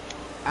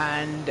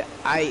 and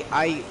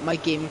my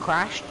game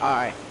crashed.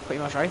 Alright,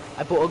 pretty much right.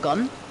 I bought a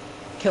gun,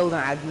 killed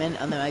an admin,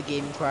 and then my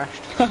game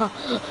crashed.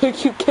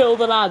 You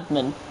killed an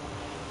admin?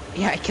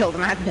 Yeah, I killed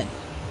an admin.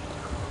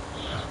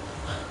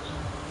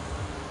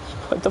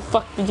 What the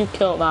fuck did you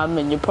kill an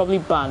admin? You're probably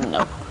banned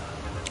now.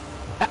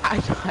 I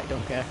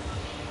don't care.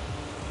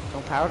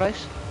 Don't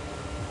Paradise?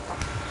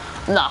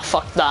 Nah,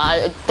 fuck that.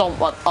 I don't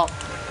want up.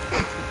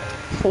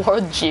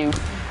 Would you?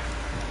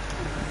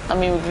 I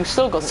mean, you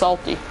still got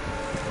salty.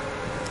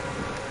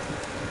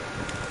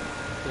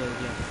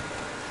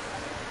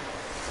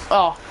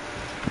 Oh,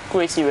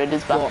 Gracie Red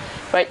is back. What?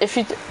 Right, if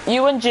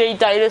you and Jay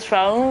die this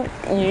round,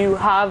 you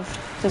have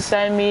to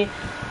send me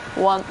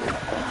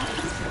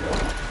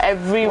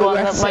everyone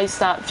at my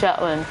Snapchat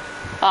one.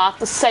 I have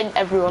to send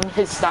everyone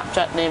his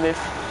Snapchat name if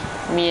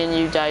me and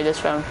you die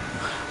this round.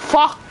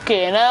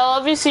 Fucking hell,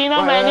 have you seen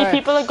how many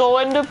people are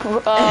going to...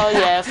 Oh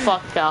yeah,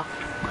 fuck yeah.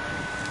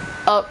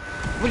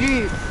 Will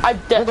you... I'm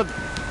dead.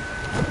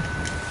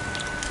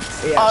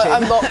 Yeah,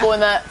 I'm not going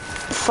there.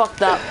 Fuck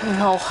that.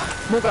 No.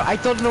 Morgan, I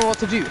don't know what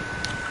to do.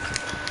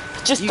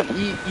 Just... You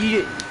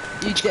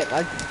get...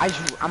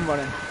 I'm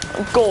running.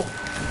 Go.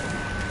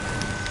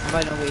 I'm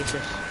by an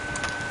oasis.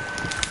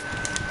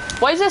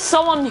 Why is there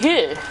someone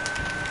here?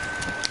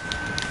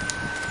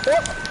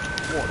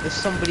 What? There's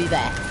somebody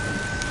there.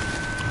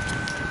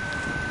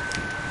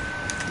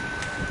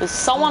 There's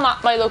someone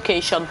at my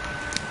location.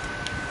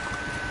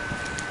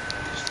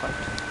 Just fight.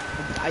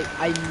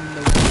 I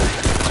know.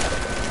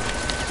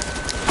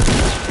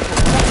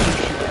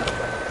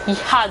 He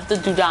had to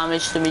do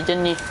damage to me,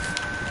 didn't he?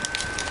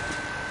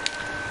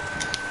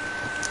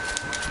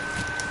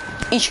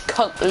 He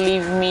can't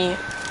leave me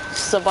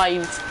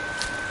survive.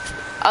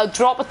 I'll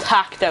drop a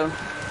tack down.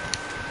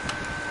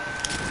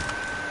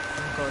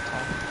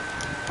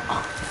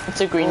 It's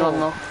a green one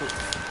though.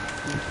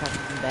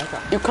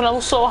 You can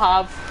also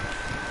have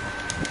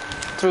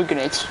throw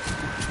grenades.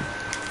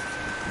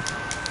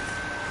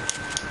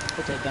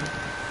 We'll take them.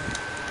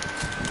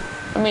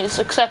 I mean, it's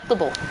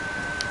acceptable.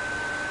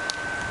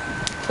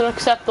 It's an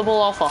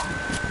acceptable offer.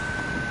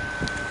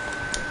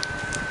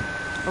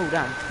 Oh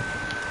damn.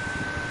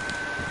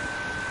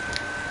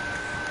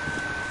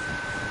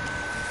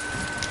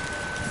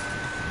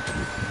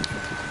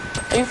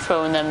 Are you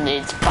throwing them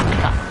nades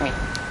back at me?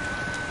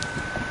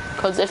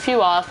 Because if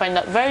you are, I find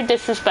that very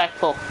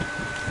disrespectful.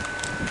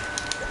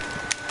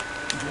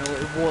 No,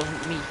 it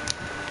wasn't me,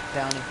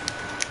 Downey.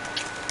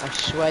 I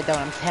swear down,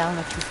 I'm telling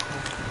the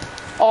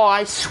truth. Oh,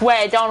 I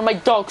swear down on my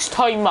dog's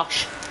toy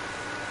mush.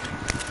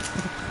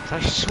 I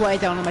swear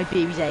down on my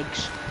baby's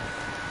eggs.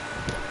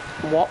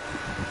 What?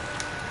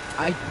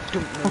 I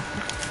don't know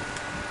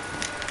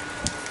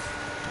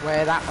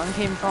where that one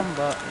came from,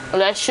 but...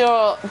 Unless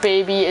your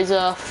baby is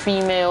a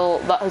female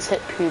that has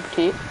hit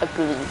puberty, I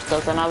believe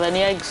doesn't have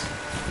any eggs.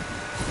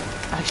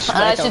 I swear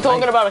Unless down you're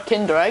talking about a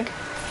Kinder egg.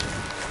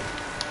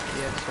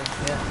 Yeah, so,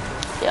 yeah.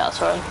 Yeah,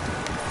 that's right.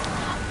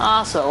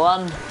 That's the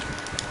one.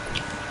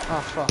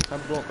 Oh fuck, I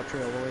blocked the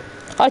tree all the way.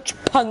 I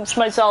punched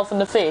myself in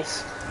the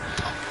face.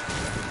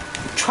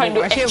 Trying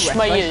Morgan, to itch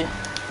my ear.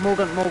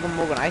 Morgan,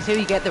 I say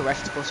we get the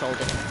rest to go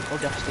salty. Or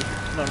dusty.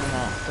 No,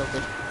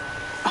 filthy.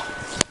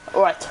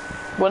 Right,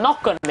 we're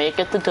not gonna make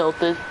it to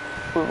tilted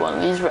with one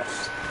of these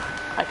rifts.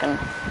 I can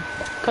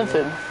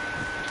confirm.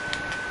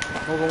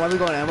 Morgan, where are we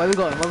going then? Where are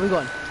we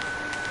going?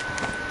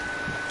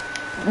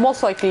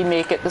 Most likely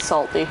make it to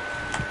salty.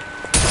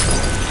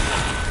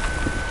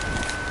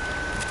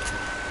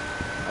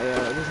 Oh yeah,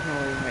 there's no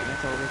way we're making it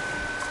salty.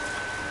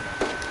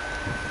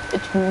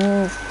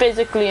 It's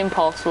physically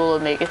impossible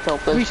to make it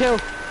tilted.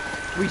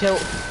 Retail!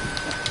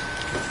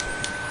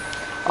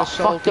 Oh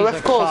fuck, the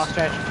rift closed.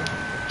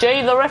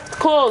 Jay, the rift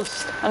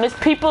closed, and there's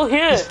people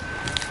here.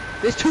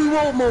 There's two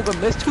more, Morgan.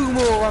 There's two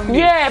more around you.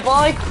 Yeah, but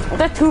like,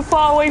 they're too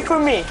far away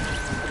from me.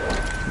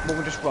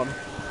 Morgan, just run.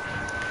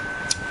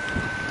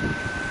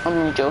 I'm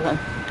only joking.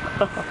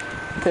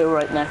 They're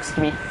right next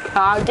to me.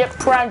 Can't get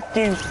pranked,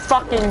 you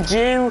fucking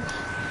Jew.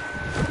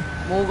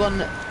 Morgan.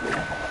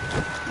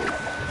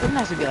 Doesn't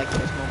have to be like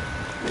this,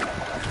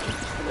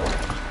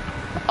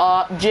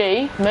 Morgan.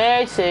 Jay, may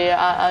I say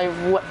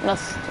I've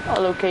witnessed a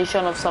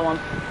location of someone.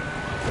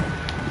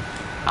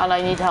 And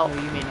I need help.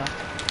 No, you may not.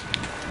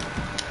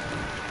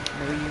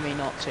 No, you may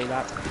not say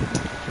that.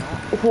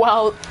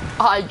 Well,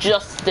 I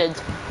just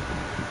did.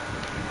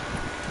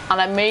 And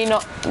I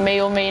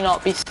may or may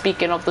not be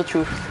speaking of the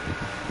truth.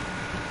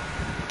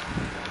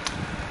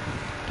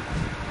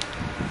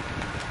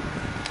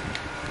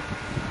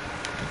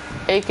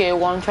 AKA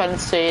what I'm trying to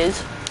say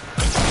is,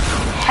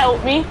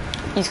 help me,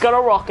 he's got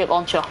a rocket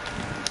launcher.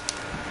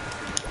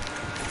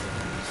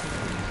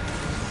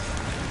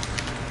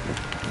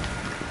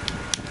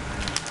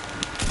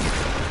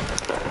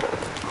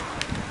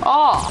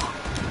 Oh.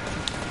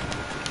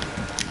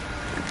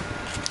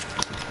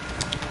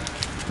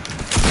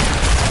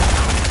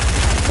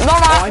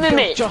 Not happening,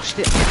 mate. Just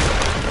it.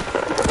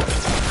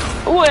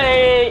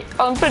 Wait,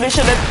 I'm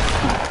finishing it.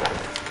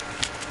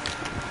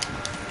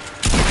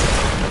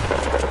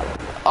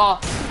 Oh.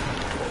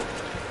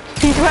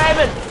 He's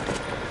driving.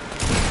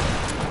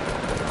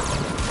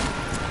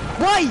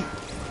 Why?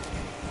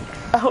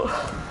 Oh.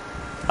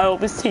 I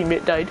hope his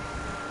teammate died.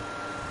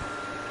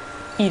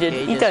 He did.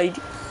 Yeah, he died.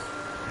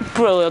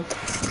 Brilliant.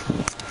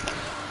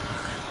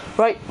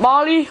 Right,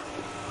 Marley.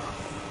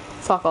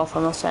 Fuck off,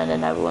 I'm not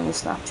sending everyone the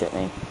Snapchat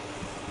name.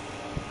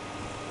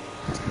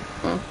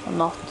 I'm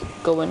not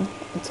going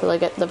until I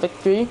get the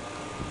victory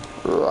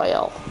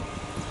royale.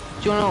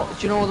 Do you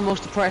know what the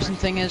most depressing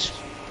thing is?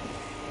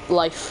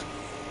 Life.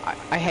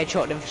 I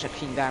headshot him for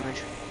 16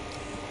 damage.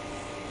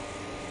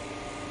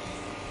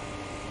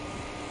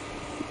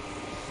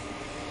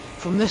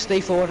 From this day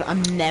forward,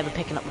 I'm never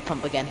picking up the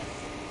pump again.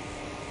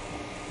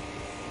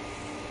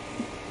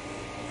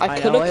 I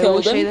could have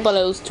killed him, but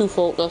I was too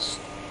focused.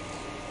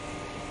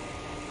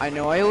 I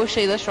know I always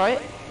say this,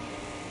 right?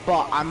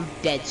 But I'm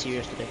dead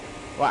serious today.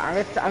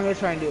 Right, I'm gonna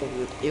try and do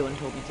what Ewan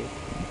told me to.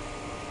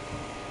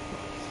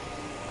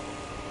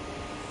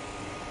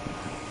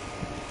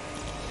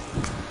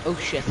 Oh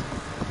shit.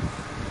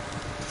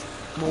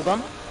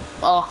 Morgan?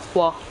 Oh,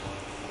 what?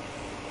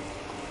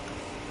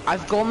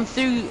 I've gone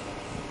through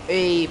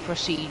a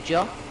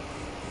procedure.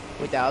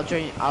 Wait there, I'll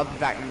be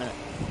back in a minute.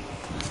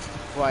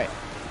 Right.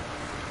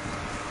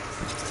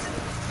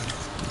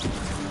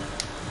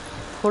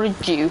 What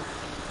did you?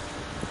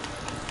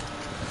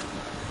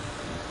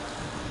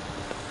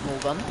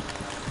 Morgan?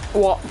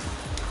 What?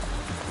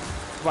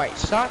 Right,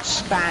 start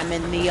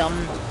spamming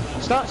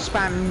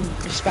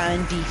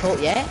spamming default,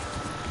 yeah?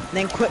 And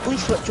then quickly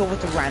switch over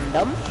to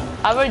random.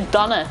 I've already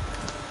done it.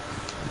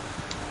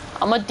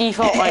 I'm at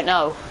default right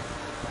now.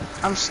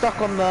 I'm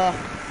stuck on the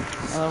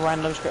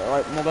random script.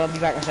 Right, Morgan, I'll be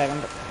back in a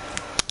second.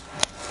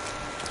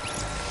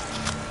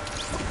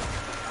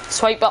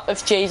 Swipe up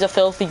if Jay's a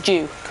filthy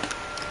Jew.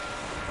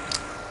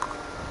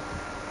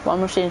 What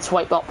am I saying?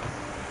 Swipe up.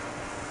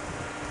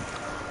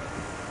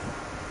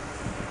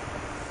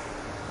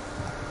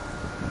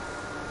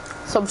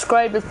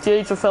 Subscribe if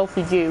Jay's a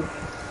filthy Jew.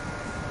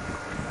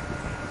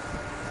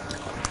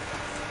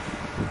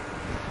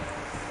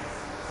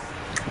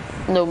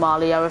 No,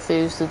 Marley, I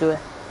refuse to do it.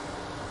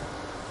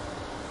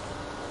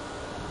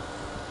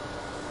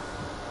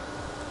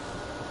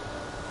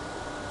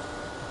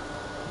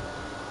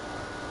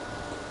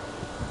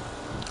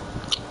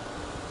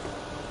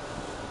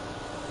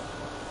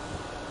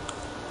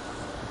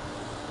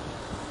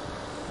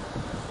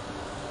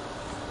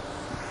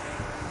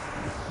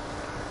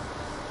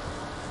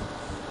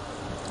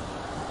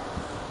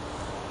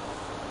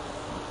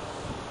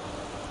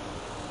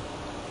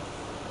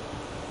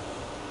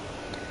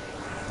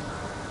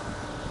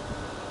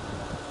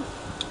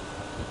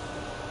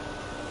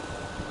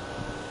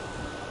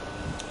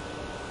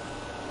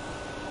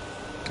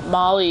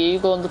 Marley, are you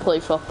going to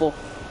play football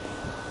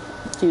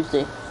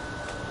Tuesday?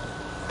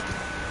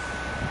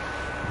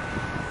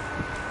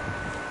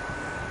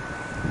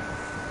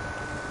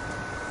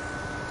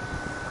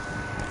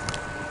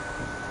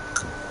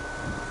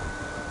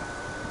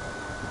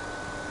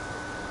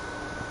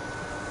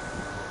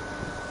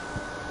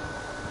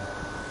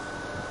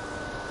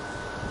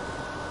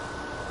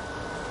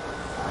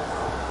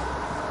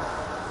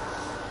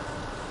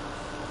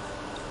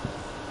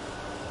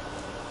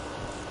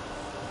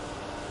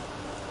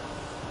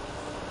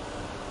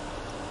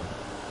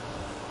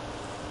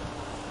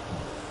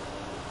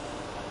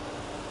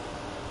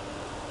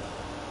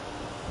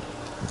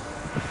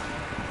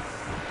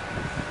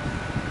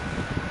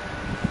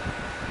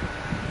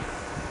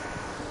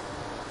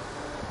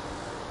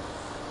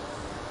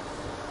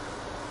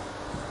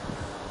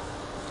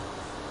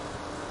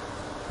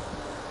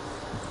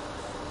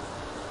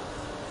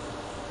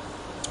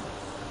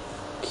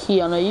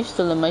 Keanu, are you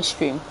still in my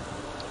stream?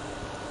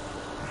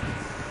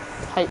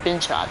 Hype in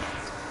chat.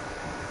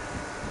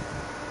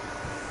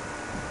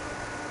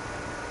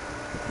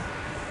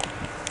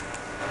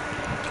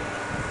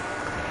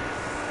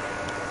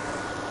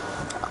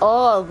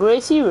 Oh,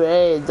 Gracie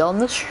Red on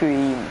the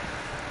stream.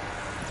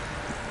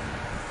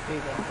 There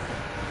you go.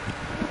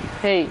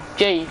 Hey,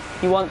 Jay,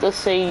 you want to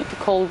say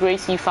call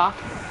Gracie fat?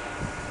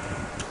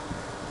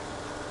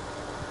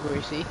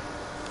 Gracie.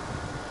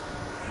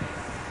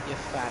 You're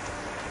fat.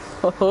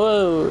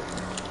 Oh,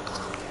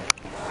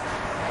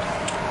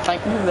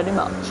 thank you very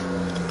much.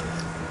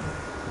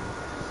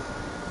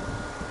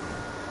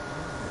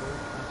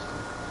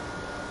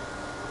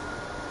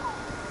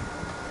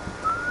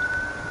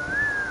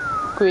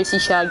 Gracie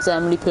shags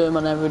Emily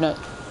Perman every night.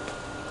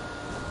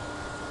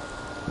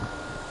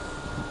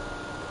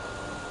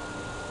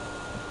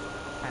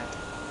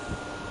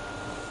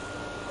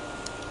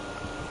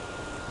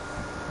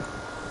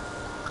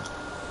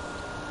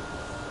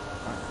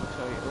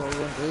 Sorry, what are we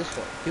going to do this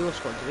for? Duo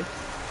squad, do we?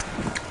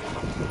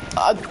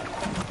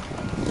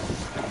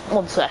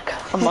 One sec.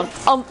 I'm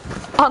on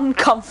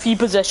uncomfy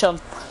position.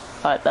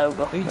 Alright, there we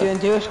go. Are you doing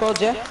duo squads,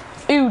 yeah?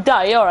 Ooh,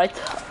 die, alright.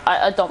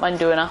 I don't mind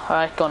doing that.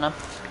 Alright, go on then.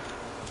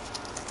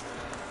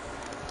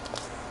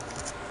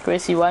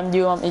 Gracie, when do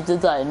you want me to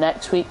die?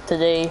 Next week,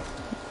 today,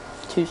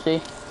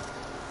 Tuesday?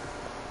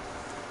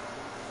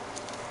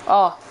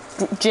 Oh,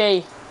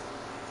 Jay.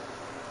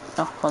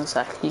 Oh, one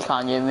sec. You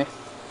can't hear me.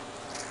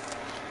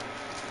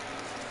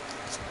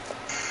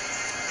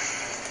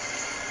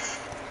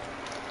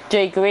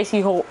 Jay,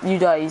 Gracie hope you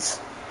dies.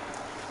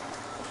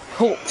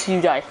 Hopes you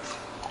die.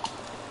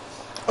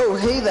 Oh,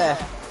 hey there,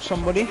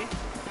 somebody.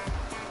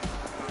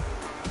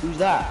 Who's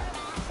that?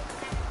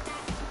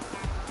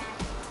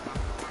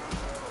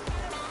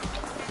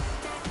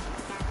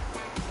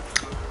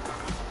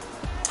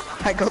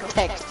 I got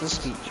text to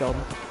speech on.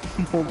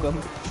 Morgan.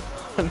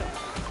 What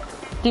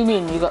do you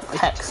mean you got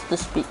text to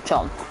speech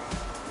on?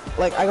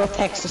 Like, I got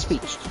text to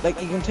speech.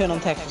 Like, you can turn on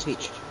text to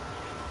speech.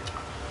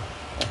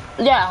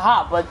 Yeah, I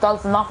have, but it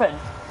does nothing.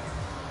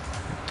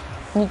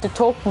 You need to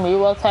talk to me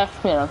while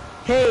text me then.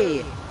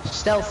 Hey,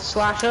 stealth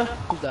slasher.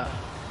 Who's that?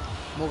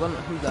 Morgan,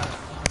 who's that?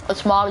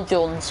 It's Marley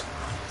Jones.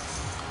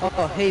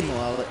 Oh, hey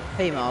Marley.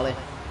 Hey Marley.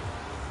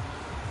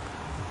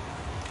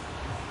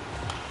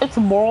 It's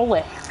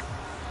Morley.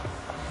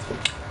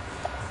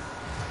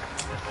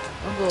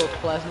 I'm a little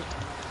pleasant.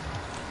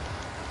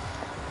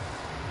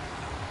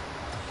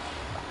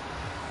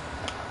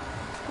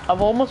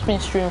 I've almost been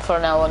streaming for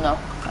an hour now,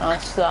 and I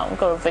still haven't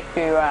got a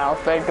victory royale.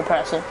 Very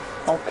depressing.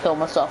 I'll kill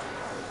myself.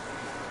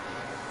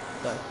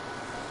 No.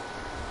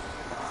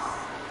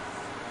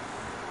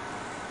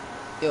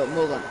 Yo,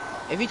 Morgan,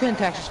 if you turn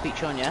text to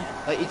speech on, yeah,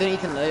 like you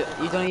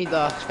don't need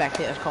the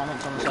spectators'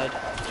 comments on the side.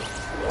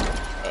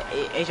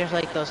 It just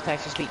like does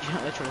text to speech,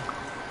 literally.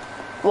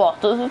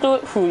 What? Does it do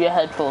it through your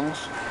headphones?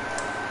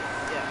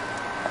 Yeah.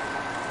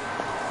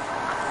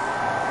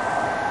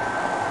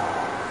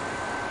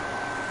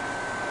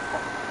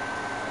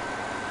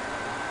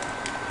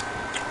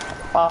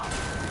 Ah,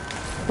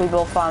 we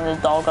both found the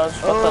dog as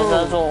because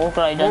there's all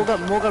gliding.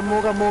 Morgan.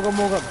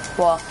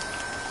 What?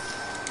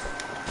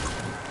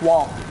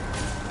 What?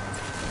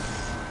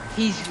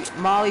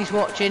 Marley's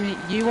watching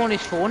you on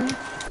his phone.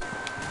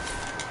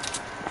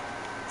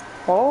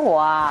 Oh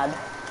lad.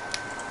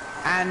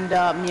 And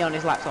me on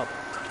his laptop.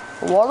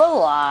 What a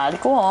lad.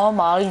 Go on,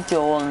 Marley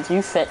Jones,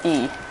 you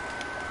fitty.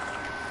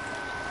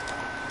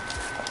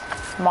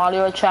 Marley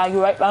will tag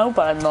you right now,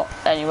 but I'm not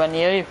anywhere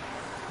near you.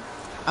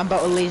 I'm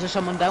about to laser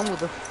someone down with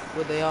the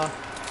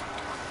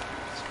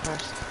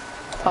suppressed.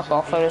 Fuck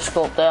off, I just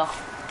scope there.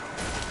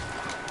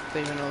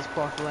 Don't even know it's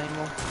possible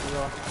anymore.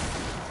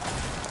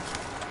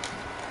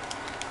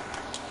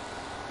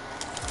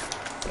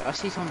 Yeah, I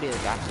see somebody at the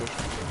gas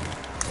station.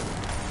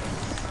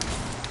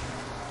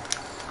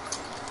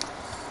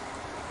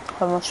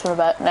 I'm not sure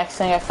about. Next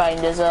thing I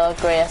find is a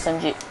grey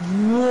SMG.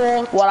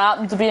 What? What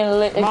happened to being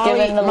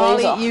given the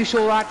Marley, laser? you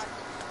saw that?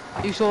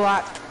 You saw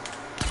that?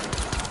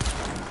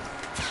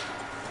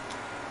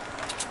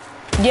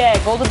 Yeah,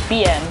 go to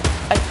BM.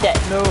 I'm dead.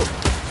 No.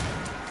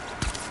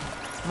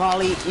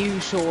 Marley, you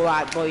saw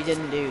that, boy,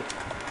 didn't do.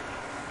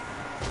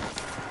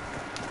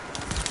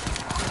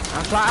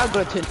 I'm flat out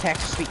gonna turn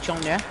text to speech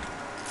on, yeah?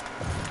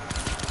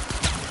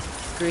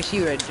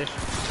 Gracie Red just.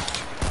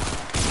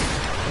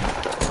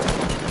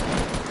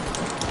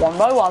 One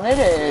by one it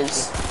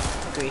is.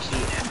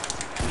 Gracie.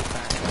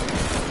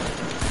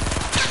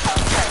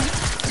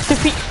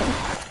 Defeat.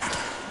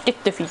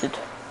 Get defeated.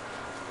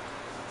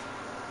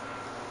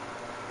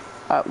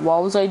 Alright,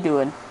 what was I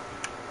doing?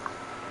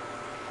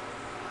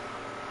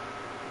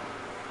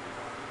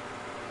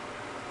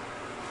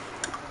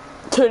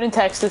 Turning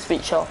text to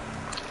speech off.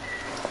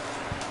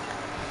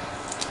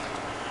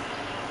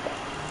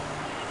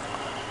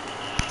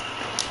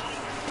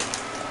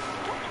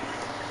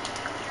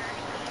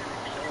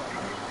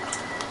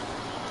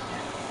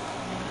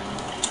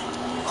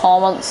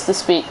 Comments to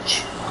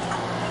speech.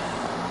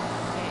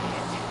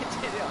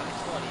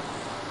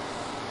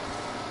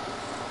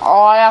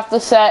 I have to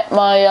set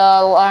my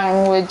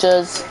language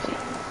as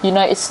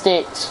United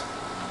States.